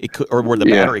like it could, or where the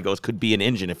battery goes, could be an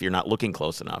engine if you're not looking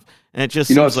close enough. And it just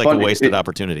seems like a wasted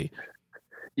opportunity.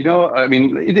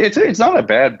 It's not a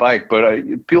bad bike, but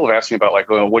people have asked me about, like,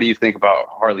 well, what do you think about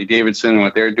Harley Davidson and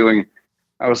what they're doing?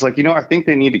 I was like, I think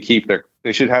they need to keep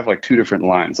they should have, like, two different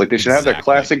lines. Like, they should have their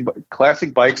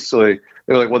classic bikes. So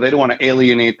they're like, well, they don't want to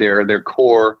alienate their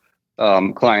core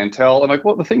clientele. I'm like,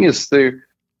 well, the thing is, you're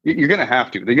going to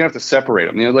have to. They're going to have to separate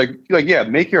them. Yeah,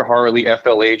 make your Harley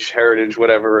FLH, Heritage,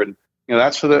 whatever, and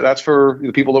that's for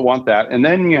the people that want that. And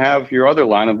then you have your other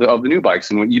line of the new bikes,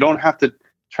 and you don't have to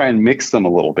try and mix them a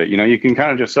little bit. You can kind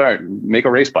of just make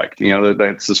a race bike,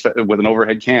 that's with an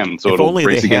overhead cam. So if only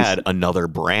they had another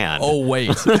brand. Oh, wait.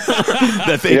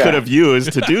 that they could have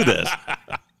used to do this.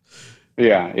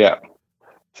 Yeah.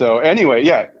 So anyway,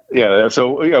 yeah.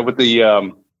 So with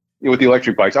the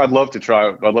electric bikes, I'd love to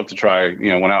try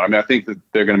one out. I think that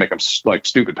they're going to make them, like,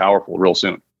 stupid powerful real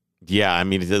soon. Yeah.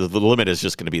 The limit is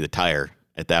just going to be the tire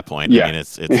at that point. Yeah.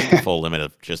 It's the full limit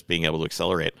of just being able to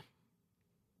accelerate.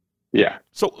 Yeah.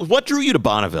 So what drew you to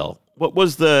Bonneville? What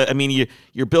was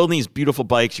you're building these beautiful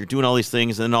bikes, you're doing all these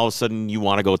things, and then all of a sudden you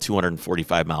want to go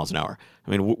 245 miles an hour.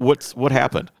 What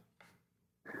happened?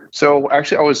 So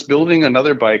actually, I was building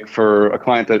another bike for a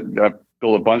client that I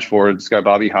built a bunch for. This guy,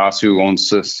 Bobby Haas, who owns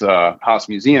this Haas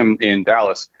Museum in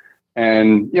Dallas.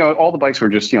 And, all the bikes were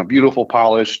just, beautiful,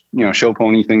 polished, show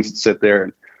pony things that sit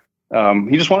there.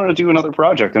 He just wanted to do another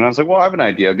project. And I was like, well, I have an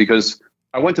idea, because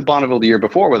I went to Bonneville the year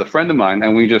before with a friend of mine,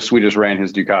 and we just ran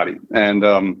his Ducati, and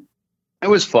it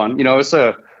was fun. It was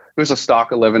a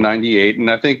stock 1198,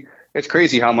 and I think it's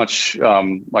crazy how much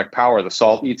like power the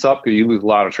salt eats up, because you lose a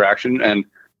lot of traction. And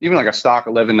even like a stock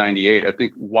 1198, I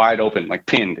think wide open, like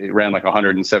pinned, it ran like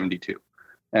 172.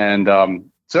 And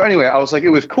so anyway, I was like, it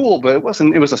was cool, but it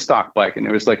wasn't. It was a stock bike, and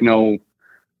it was like no.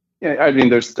 Yeah, I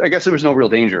guess there was no real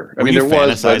danger. Were you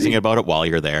fantasizing about it while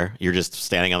you're there? You're just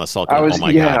standing on the salt going, oh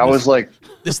my God. I was like,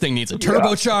 this thing needs a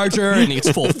turbocharger, it needs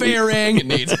full fairing, it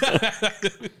needs...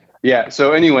 Yeah,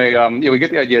 so anyway, we get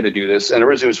the idea to do this, and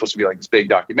originally it was supposed to be like this big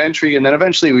documentary, and then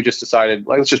eventually we just decided,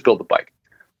 like, let's just build the bike.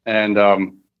 And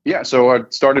so I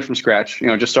started from scratch,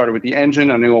 just started with the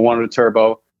engine. I knew I wanted a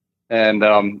turbo. And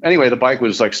anyway, the bike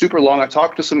was, like, super long. I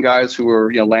talked to some guys who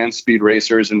were, land speed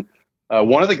racers, and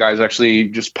one of the guys actually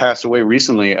just passed away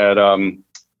recently at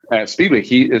Speedway.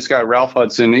 This guy, Ralph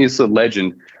Hudson, he's a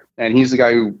legend. And he's the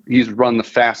guy he's run the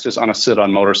fastest on a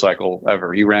sit-on motorcycle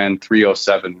ever. He ran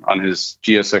 307 on his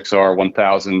GSXR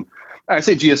 1000. I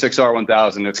say GSXR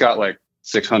 1000. It's got like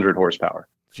 600 horsepower.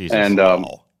 Jesus. And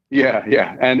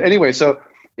yeah. And anyway, so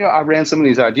I ran some of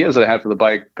these ideas that I had for the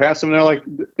bike past them, and they're like,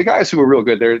 the guys who were real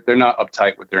good, they're not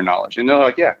uptight with their knowledge, and they're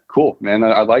like, yeah, cool, man,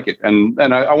 I like it, and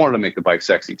I wanted to make the bike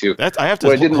sexy too. I have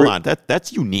to hold on.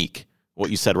 That's unique. What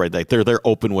you said, right? Like they're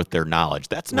open with their knowledge.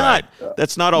 That's not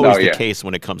always the case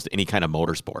when it comes to any kind of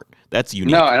motorsport. That's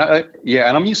unique. No,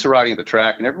 and I'm used to riding at the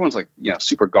track, and everyone's like,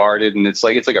 super guarded, and it's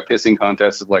like a pissing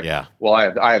contest of like, well,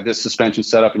 I have this suspension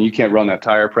set up, and you can't run that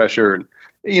tire pressure, and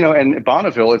and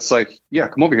Bonneville, it's like,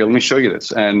 come over here, let me show you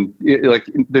this, and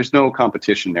there's no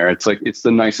competition there. It's like it's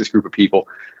the nicest group of people.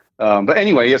 But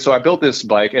anyway, so I built this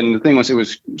bike, and the thing was, it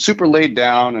was super laid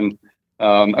down, and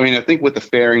I think with the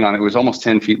fairing on it, was almost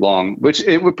 10 feet long, which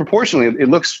it would proportionally, it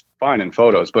looks fine in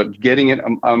photos, but getting it,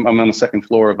 I'm on the second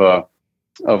floor of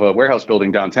a warehouse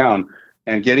building downtown,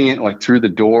 and getting it like through the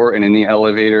door and in the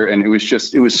elevator. And it was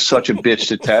such a bitch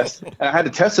to test. And I had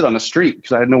to test it on the street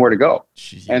because I had nowhere to go.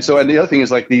 Jeez. And the other thing is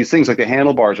like these things, like the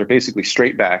handlebars are basically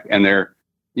straight back, and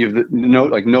you have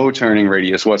no turning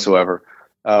radius whatsoever.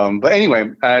 But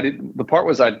anyway, the part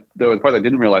that I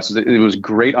didn't realize is that it was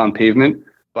great on pavement,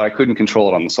 but I couldn't control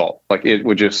it on the salt. Like it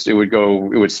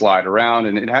would slide around,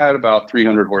 and it had about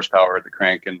 300 horsepower at the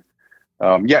crank. And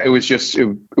it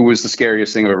was the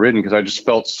scariest thing I've ever ridden, because I just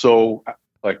felt so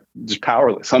just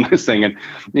powerless on this thing. And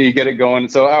you get it going.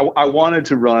 So I wanted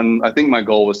to run, I think my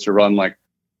goal was to run like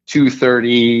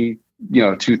 230,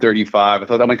 235. I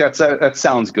thought, I'm like, that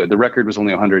sounds good. The record was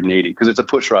only 180 because it's a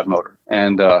pushrod motor.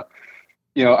 And,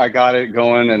 I got it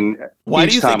going. And why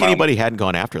do you think anybody hadn't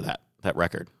gone after that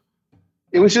record?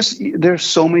 It was just, there's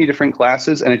so many different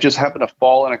classes, and it just happened to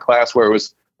fall in a class where it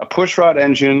was a pushrod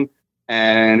engine,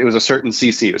 and it was a certain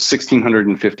cc. It was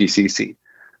 1650 cc.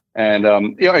 And,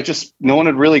 no one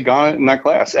had really gone in that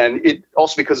class. And it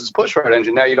also, because it's a pushrod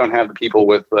engine, now you don't have the people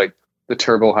with like the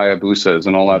turbo Hayabusas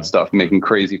and all that stuff making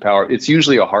crazy power. It's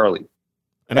usually a Harley.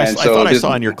 And I thought I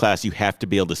saw in your class, you have to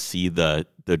be able to see the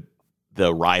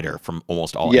rider from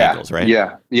almost all angles, right?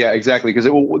 Yeah, exactly. Because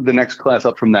the next class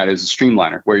up from that is a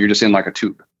Streamliner, where you're just in like a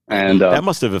tube. And that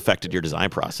must have affected your design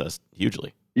process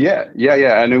hugely. Yeah.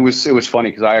 And it was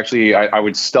funny because I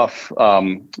would stuff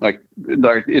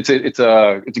it's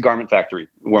a garment factory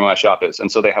where my shop is,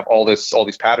 and so they have all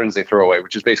these patterns they throw away,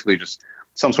 which is basically just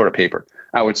some sort of paper.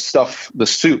 I would stuff the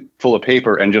suit full of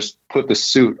paper and just put the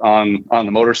suit on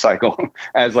the motorcycle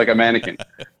as like a mannequin,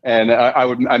 and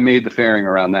I made the fairing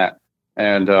around that.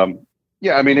 And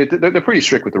they're pretty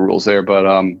strict with the rules there, but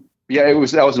that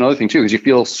was another thing too, because you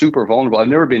feel super vulnerable.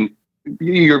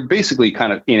 You're basically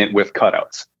kind of in it with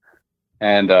cutouts.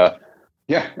 And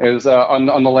it was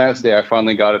on the last day I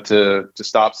finally got it to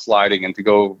stop sliding and to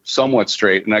go somewhat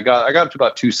straight, and I got up to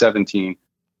about 217,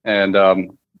 and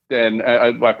then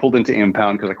I pulled into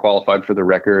impound because I qualified for the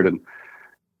record, and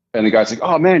the guy's like,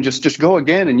 oh man, just go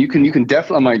again, and you can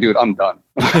definitely. I'm like, dude, I'm done.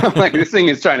 I'm like, this thing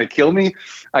is trying to kill me.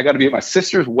 I got to be at my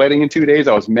sister's wedding in 2 days.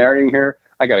 I was marrying her.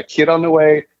 I got a kid on the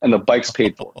way, and the bike's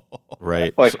paid for.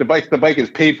 Right. Like the bike is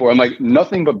paid for. I'm like,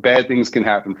 nothing but bad things can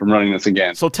happen from running this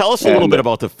again. So tell us a little bit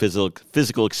about the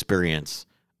physical experience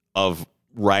of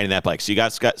riding that bike. So you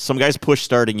got some guys push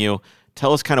starting you.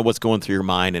 Tell us kind of what's going through your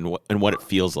mind and what it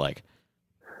feels like.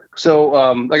 So,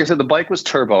 like I said, the bike was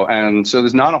turbo, and so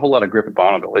there's not a whole lot of grip at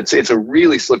Bonneville. It's a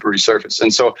really slippery surface,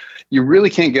 and so you really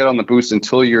can't get on the boost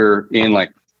until you're in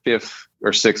like 5th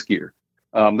or 6th gear.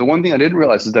 The one thing I didn't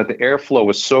realize is that the airflow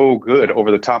was so good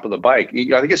over the top of the bike.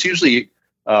 I guess usually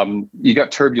you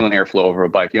got turbulent airflow over a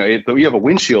bike. You have a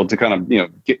windshield to kind of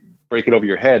break it over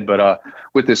your head, but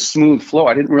with this smooth flow,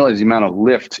 I didn't realize the amount of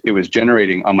lift it was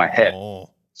generating on my head. Oh.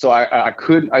 So I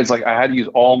had to use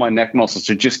all my neck muscles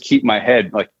to just keep my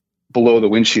head like below the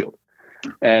windshield.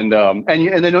 And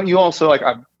then you also like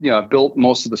I built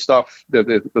most of the stuff that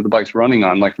the bike's running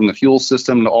on, like from the fuel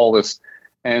system to all this,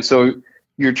 and so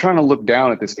you're trying to look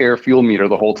down at this air fuel meter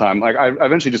the whole time. Like I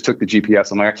eventually just took the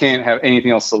GPS. I'm like, I can't have anything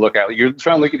else to look at. Like, you're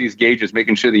trying to look at these gauges,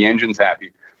 making sure the engine's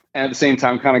happy, and at the same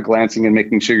time kind of glancing and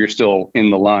making sure you're still in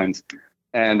the lines.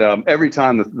 And every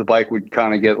time the bike would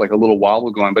kind of get like a little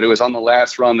wobble going, but it was on the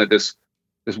last run that this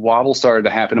wobble started to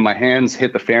happen, and my hands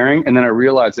hit the fairing, and then I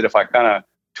realized that if I kind of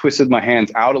twisted my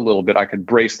hands out a little bit, I could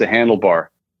brace the handlebar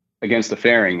against the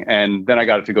fairing, and then I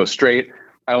got it to go straight.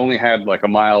 I only had like a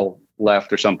mile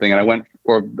left or something, and I went,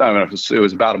 or I don't know, it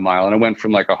was about a mile, and I went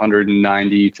from like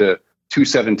 190 to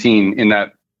 217 in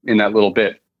that little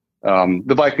bit.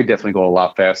 The bike could definitely go a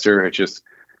lot faster. It's just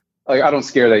like I don't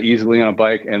scare that easily on a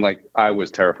bike, and like I was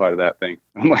terrified of that thing.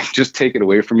 I'm like, just take it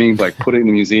away from me, like put it in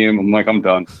the museum. I'm like, I'm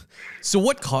done. So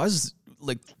what caused,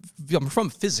 like, from a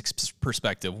physics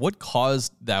perspective, what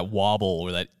caused that wobble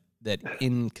or that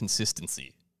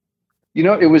inconsistency?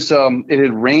 It was it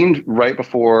had rained right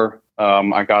before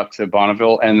I got to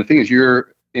Bonneville, and the thing is,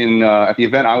 you're in at the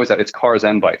event I was at. It's cars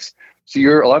and bikes, so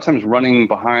you're a lot of times running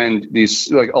behind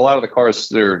these. Like a lot of the cars,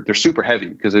 they're super heavy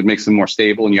because it makes them more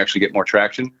stable, and you actually get more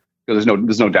traction because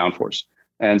there's no downforce,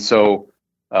 and so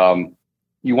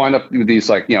you wind up with these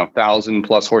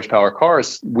 1,000+ horsepower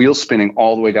cars, wheel spinning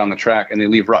all the way down the track, and they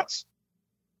leave ruts.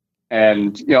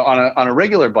 And on a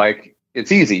regular bike,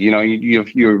 it's easy.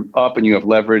 You're up and you have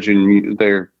leverage, and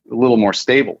they're a little more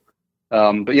stable.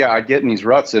 But yeah, I'd get in these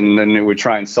ruts, and then it would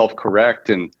try and self-correct.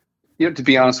 And to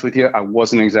be honest with you, I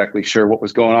wasn't exactly sure what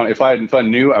was going on. If I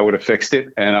knew, I would have fixed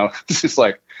it. And I was just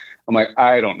I'm like,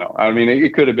 I don't know. I mean,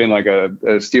 it could have been like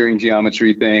a steering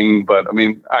geometry thing, but I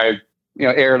mean, I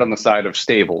erred on the side of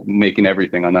stable, making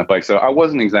everything on that bike. So I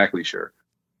wasn't exactly sure.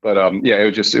 But yeah,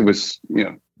 it was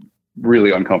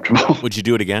really uncomfortable. Would you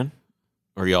do it again,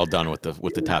 or are you all done with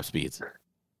the top speeds?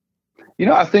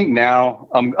 I think now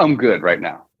I'm good right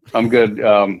now. I'm good.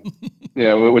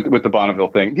 With the Bonneville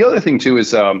thing. The other thing too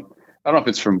is I don't know if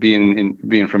it's from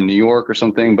being from New York or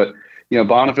something, but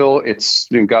Bonneville, it's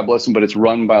God bless them, but it's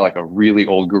run by like a really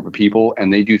old group of people,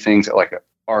 and they do things at like an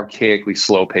archaically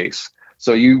slow pace.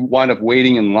 So you wind up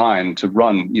waiting in line to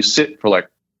run. You sit for it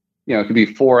could be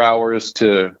 4 hours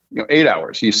to 8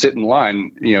 hours. You sit in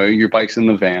line, your bike's in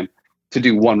the van to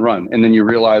do one run. And then you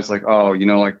realize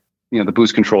the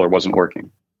boost controller wasn't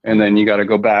working. And then you got to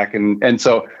go back. And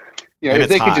so, if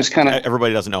they could just kind of,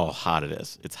 everybody doesn't know how hot it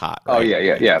is. It's hot. Right? Oh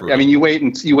yeah. I mean, you wait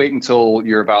until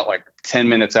you're about 10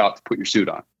 minutes out to put your suit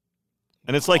on.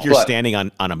 And it's like you're standing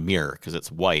on a mirror because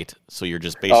it's white. So you're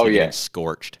just basically getting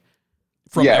scorched.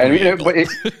 But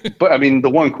I mean, the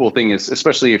one cool thing is,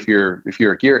 especially if you're a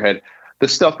gearhead, the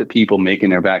stuff that people make in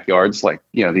their backyards,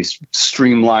 these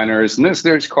streamliners, and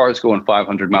there's cars going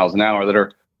 500 miles an hour that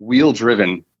are wheel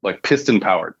driven, like piston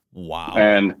powered. Wow.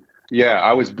 And yeah,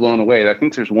 I was blown away. I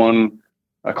think there's one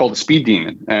called the Speed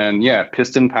Demon, and yeah,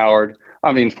 piston powered.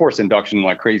 I mean, forced induction,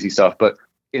 like crazy stuff, but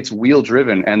it's wheel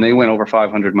driven, and they went over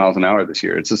 500 miles an hour this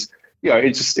year. It's just. Yeah,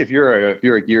 it's just if you're a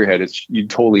gearhead, you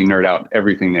totally nerd out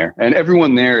everything there, and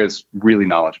everyone there is really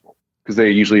knowledgeable because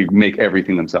they usually make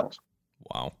everything themselves.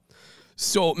 Wow.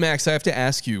 So Max, I have to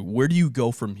ask you, where do you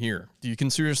go from here? Do you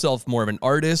consider yourself more of an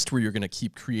artist where you're going to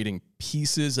keep creating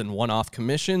pieces and one-off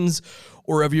commissions,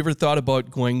 or have you ever thought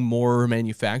about going more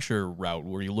manufacturer route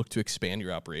where you look to expand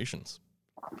your operations?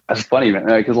 That's funny, man,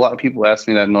 because a lot of people ask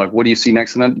me that and what do you see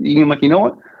next? And I'm like, you know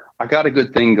what? I got a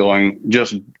good thing going,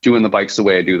 just doing the bikes the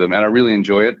way I do them, and I really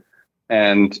enjoy it.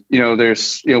 And we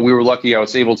were lucky. I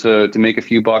was able to make a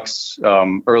few bucks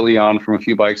early on from a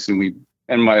few bikes, and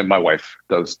my wife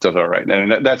does all right.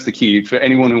 And that's the key for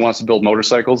anyone who wants to build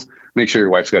motorcycles. Make sure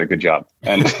your wife's got a good job,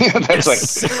 and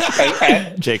that's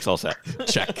and Jake's all set.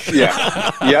 Check. Yeah.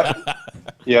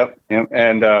 Yep.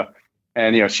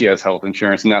 And she has health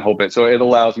insurance and that whole bit, so it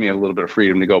allows me a little bit of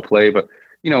freedom to go play, but.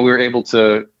 We were able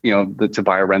to, to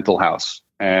buy a rental house,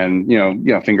 and,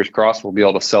 fingers crossed, we'll be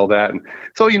able to sell that. And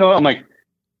so, I'm like,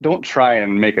 don't try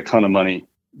and make a ton of money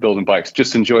building bikes.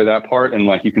 Just enjoy that part. And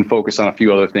you can focus on a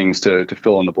few other things to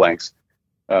fill in the blanks.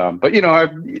 But,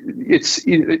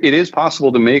 it is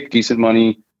possible to make decent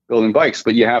money building bikes,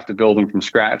 but you have to build them from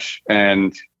scratch,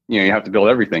 and, you have to build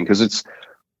everything. Cause it's,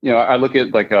 I look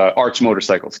at Arch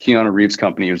Motorcycles, Keanu Reeves'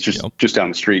 company is just down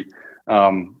the street.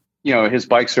 His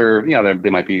bikes are, they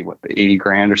might be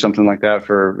 $80,000 or something like that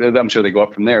I'm sure they go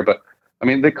up from there, but I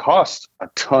mean, they cost a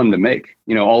ton to make,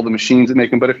 all the machines that make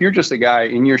them. But if you're just a guy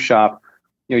in your shop,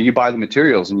 you buy the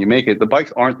materials and you make it, the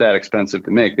bikes aren't that expensive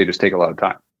to make. They just take a lot of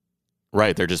time.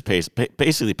 Right. They're just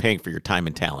basically paying for your time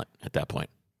and talent at that point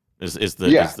is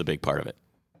the big part of it.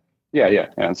 Yeah.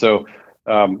 And so,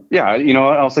 I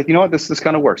was like, what, this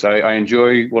kind of works. I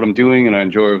enjoy what I'm doing, and I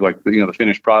enjoy the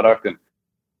finished product.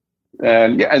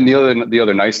 And the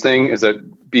other nice thing is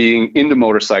that being into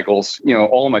motorcycles,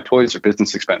 all of my toys are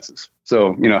business expenses.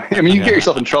 So, you get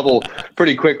yourself in trouble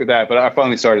pretty quick with that, but I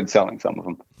finally started selling some of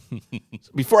them.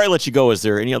 Before I let you go, is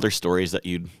there any other stories that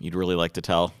you'd really like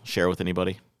to share with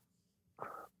anybody?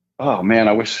 Oh man,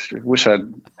 I wish I'd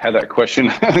had that question.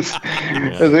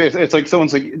 It's like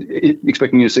someone's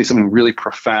expecting you to say something really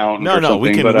profound. No,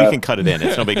 we can cut it in.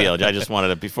 It's no big deal. I just wanted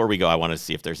to, before we go, I wanted to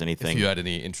see if there's anything. If you had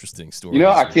any interesting stories.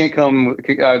 I can't come.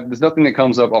 There's nothing that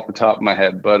comes up off the top of my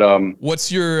head. But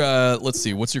what's your what's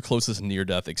your closest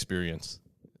near-death experience?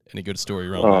 Any good story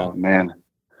around that? Oh man.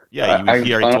 Yeah,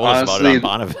 he already told us about it on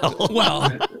Bonneville. Well,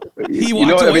 he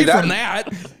walked away from that.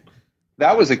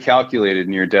 That was a calculated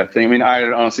near-death thing. I mean, I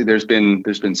honestly, there's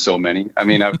been so many. I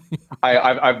mean, I've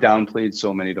downplayed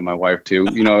so many to my wife too.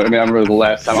 I remember the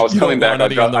last time I was coming back.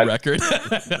 On the record.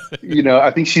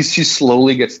 I think she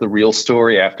slowly gets the real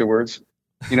story afterwards.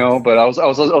 But I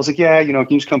was like, yeah, can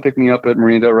you just come pick me up at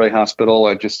Marina Del Rey Hospital?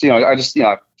 I just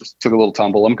took a little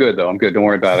tumble. I'm good though. I'm good. Don't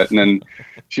worry about it. And then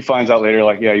she finds out later,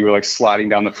 like, yeah, you were like sliding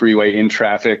down the freeway in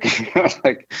traffic,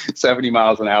 like 70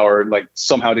 miles an hour, like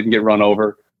somehow didn't get run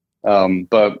over.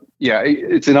 But yeah,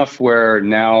 it's enough where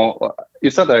now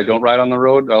it's not that I don't ride on the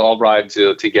road. I'll ride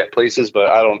to get places, but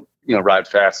I don't, ride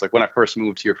fast. Like when I first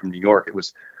moved here from New York, it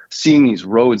was seeing these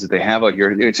roads that they have out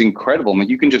here. It's incredible. I mean,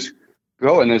 you can just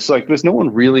go and there's no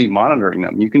one really monitoring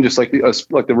them. You can just like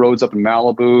the roads up in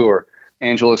Malibu or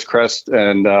Angeles Crest.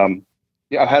 And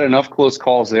I've had enough close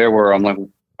calls there where I'm like,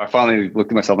 I finally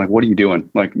looked at myself like, what are you doing?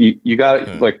 Like you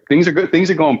got like things are good. Things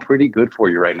are going pretty good for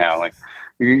you right now. Like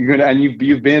you're gonna, and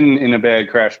you've been in a bad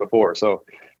crash before. So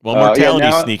well, mortality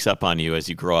sneaks up on you as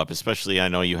you grow up, especially I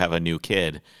know you have a new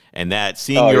kid, and that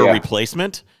seeing your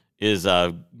replacement is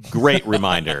a great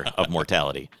reminder of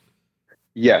mortality.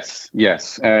 Yes.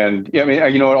 And yeah, I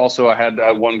mean, also I had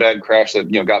one bad crash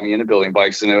that, got me into building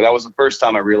bikes. And that was the first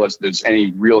time I realized there's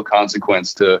any real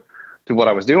consequence to what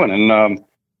I was doing. And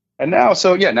now,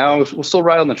 now we'll still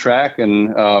ride on the track.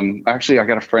 And actually I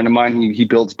got a friend of mine, he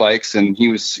builds bikes, and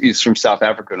he's from South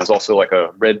Africa and is also like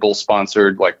a Red Bull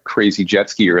sponsored, like crazy jet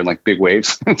skier and like big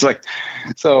waves. It's like,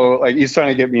 so like he's trying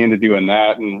to get me into doing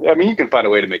that. And I mean, you can find a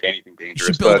way to make anything dangerous.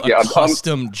 You should build a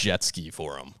custom jet ski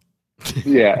for him.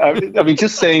 Yeah, I mean,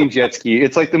 just saying jet ski,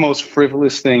 it's like the most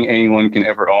frivolous thing anyone can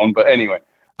ever own. But anyway,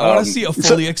 I want to see a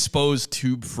fully exposed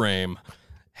tube frame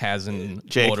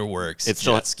Motorworks. It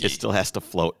still has to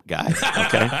float, guys.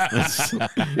 Okay,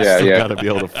 got to be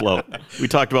able to float. We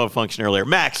talked about function earlier.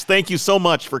 Max, thank you so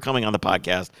much for coming on the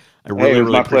podcast. I really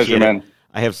appreciate pleasure, it. Man.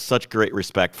 I have such great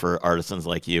respect for artisans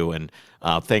like you, and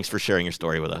thanks for sharing your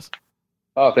story with us.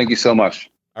 Oh, thank you so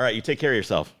much. All right, you take care of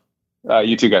yourself.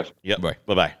 You too, guys. Yep.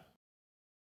 Bye-bye.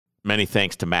 Many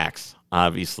thanks to Max.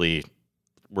 Obviously,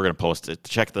 we're going to post it.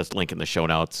 Check this link in the show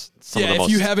notes.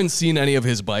 If you haven't seen any of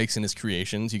his bikes and his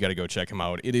creations, you got to go check them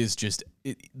out. It is just,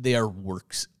 they are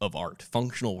works of art,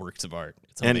 functional works of art.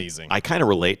 It's amazing. And I kind of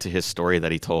relate to his story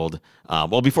that he told.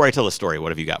 Before I tell the story,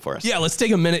 what have you got for us? Yeah, let's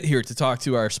take a minute here to talk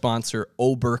to our sponsor,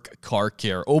 Oberk Car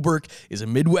Care. Oberk is a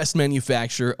Midwest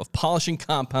manufacturer of polishing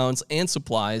compounds and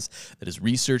supplies that is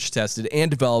research tested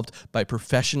and developed by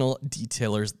professional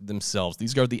detailers themselves.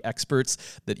 These are the experts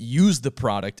that use the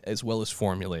product as well as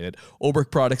formulate it. Oberk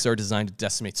products are designed to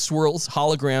decimate swirls,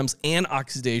 holograms, and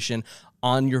oxidation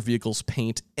on your vehicle's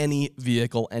paint. Any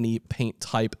vehicle, any paint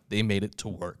type, they made it to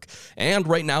work. And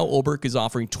right now, Oberk is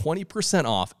offering 20%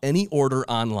 off any order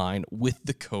online with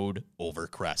the code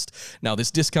OVERCREST. Now,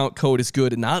 this discount code is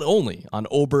good not only on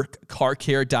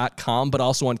OberkCarCare.com, but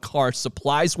also on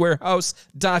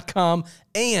CarSuppliesWarehouse.com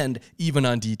and even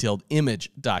on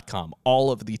DetailedImage.com.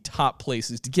 All of the top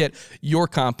places to get your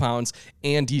compounds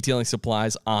and detailing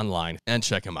supplies online. And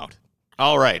check them out.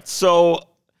 All right, so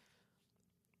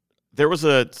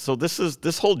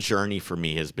this whole journey for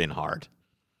me has been hard.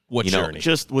 What journey?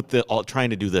 Just with trying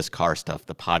to do this car stuff,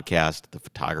 the podcast, the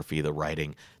photography, the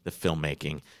writing, the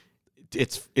filmmaking.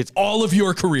 It's all of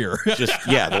your career.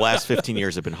 The last 15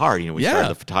 years have been hard. We started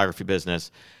the photography business,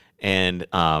 and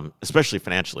especially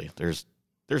financially, there's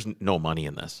no money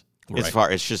in this.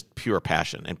 Right. It's just pure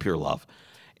passion and pure love.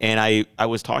 And I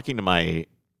was talking to my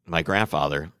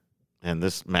grandfather, and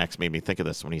this Max made me think of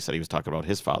this when he said he was talking about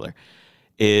his father.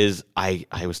 I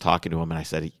was talking to him and I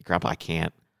said, Grandpa, I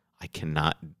can't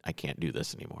do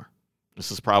this anymore.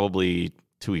 This is probably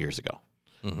 2 years ago.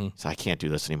 Mm-hmm. So I can't do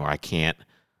this anymore. I can't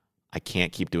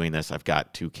keep doing this. I've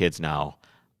got 2 kids now.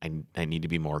 I need to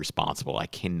be more responsible. I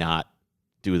cannot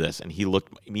do this. And he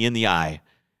looked me in the eye.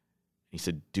 He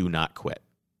said, do not quit.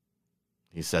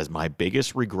 He says, my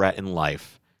biggest regret in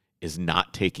life is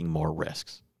not taking more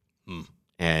risks.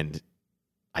 And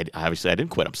I didn't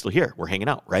quit. I'm still here. We're hanging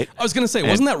out, right? I was going to say,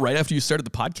 wasn't that right after you started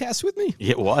the podcast with me?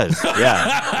 It was,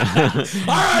 yeah.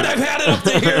 All right, I've had it up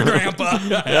to here, Grandpa.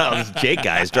 Yeah, this Jake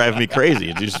guy is driving me crazy.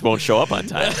 He just won't show up on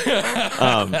time.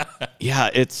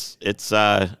 It's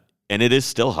and it is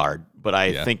still hard. But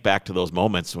I think back to those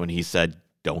moments when he said,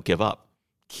 don't give up.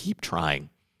 Keep trying.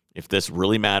 If this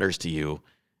really matters to you,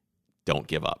 don't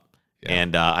give up. Yeah.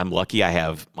 And I'm lucky I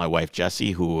have my wife,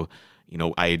 Jessie, who,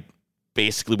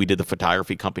 we did the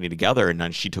photography company together, and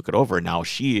then she took it over, and now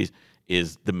she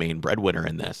is the main breadwinner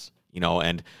in this,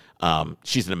 and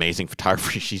she's an amazing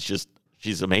photographer. She's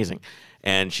amazing.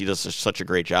 And she does such a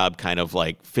great job kind of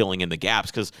like filling in the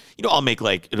gaps, because, I'll make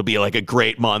it'll be like a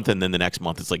great month, and then the next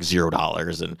month it's like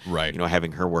 $0. And, right.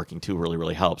 Having her working too really,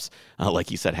 really helps. Like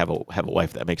you said, have a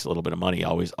wife that makes a little bit of money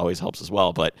always helps as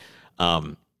well. But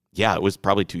it was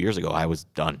probably 2 years ago. I was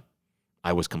done.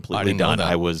 I was completely done.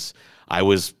 I was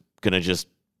going to just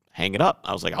hang it up.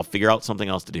 I was like, I'll figure out something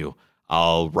else to do.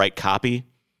 I'll write copy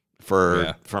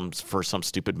for some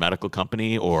stupid medical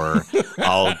company, or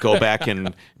I'll go back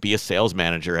and be a sales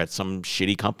manager at some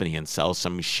shitty company and sell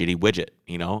some shitty widget.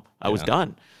 I was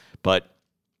done. But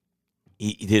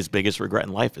his biggest regret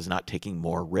in life is not taking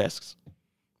more risks.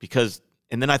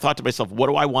 And then I thought to myself, what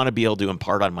do I want to be able to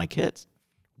impart on my kids?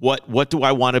 What do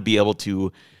I want to be able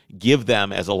to give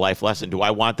them as a life lesson? Do I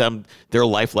want their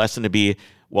life lesson to be,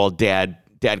 well, dad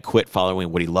quit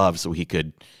following what he loved so he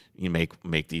could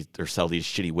make these or sell these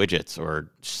shitty widgets or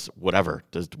whatever?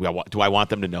 Do I want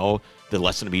them to know the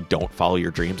lesson to be, don't follow your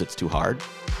dreams, it's too hard?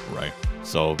 Right.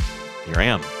 So here I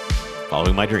am,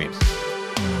 following my dreams.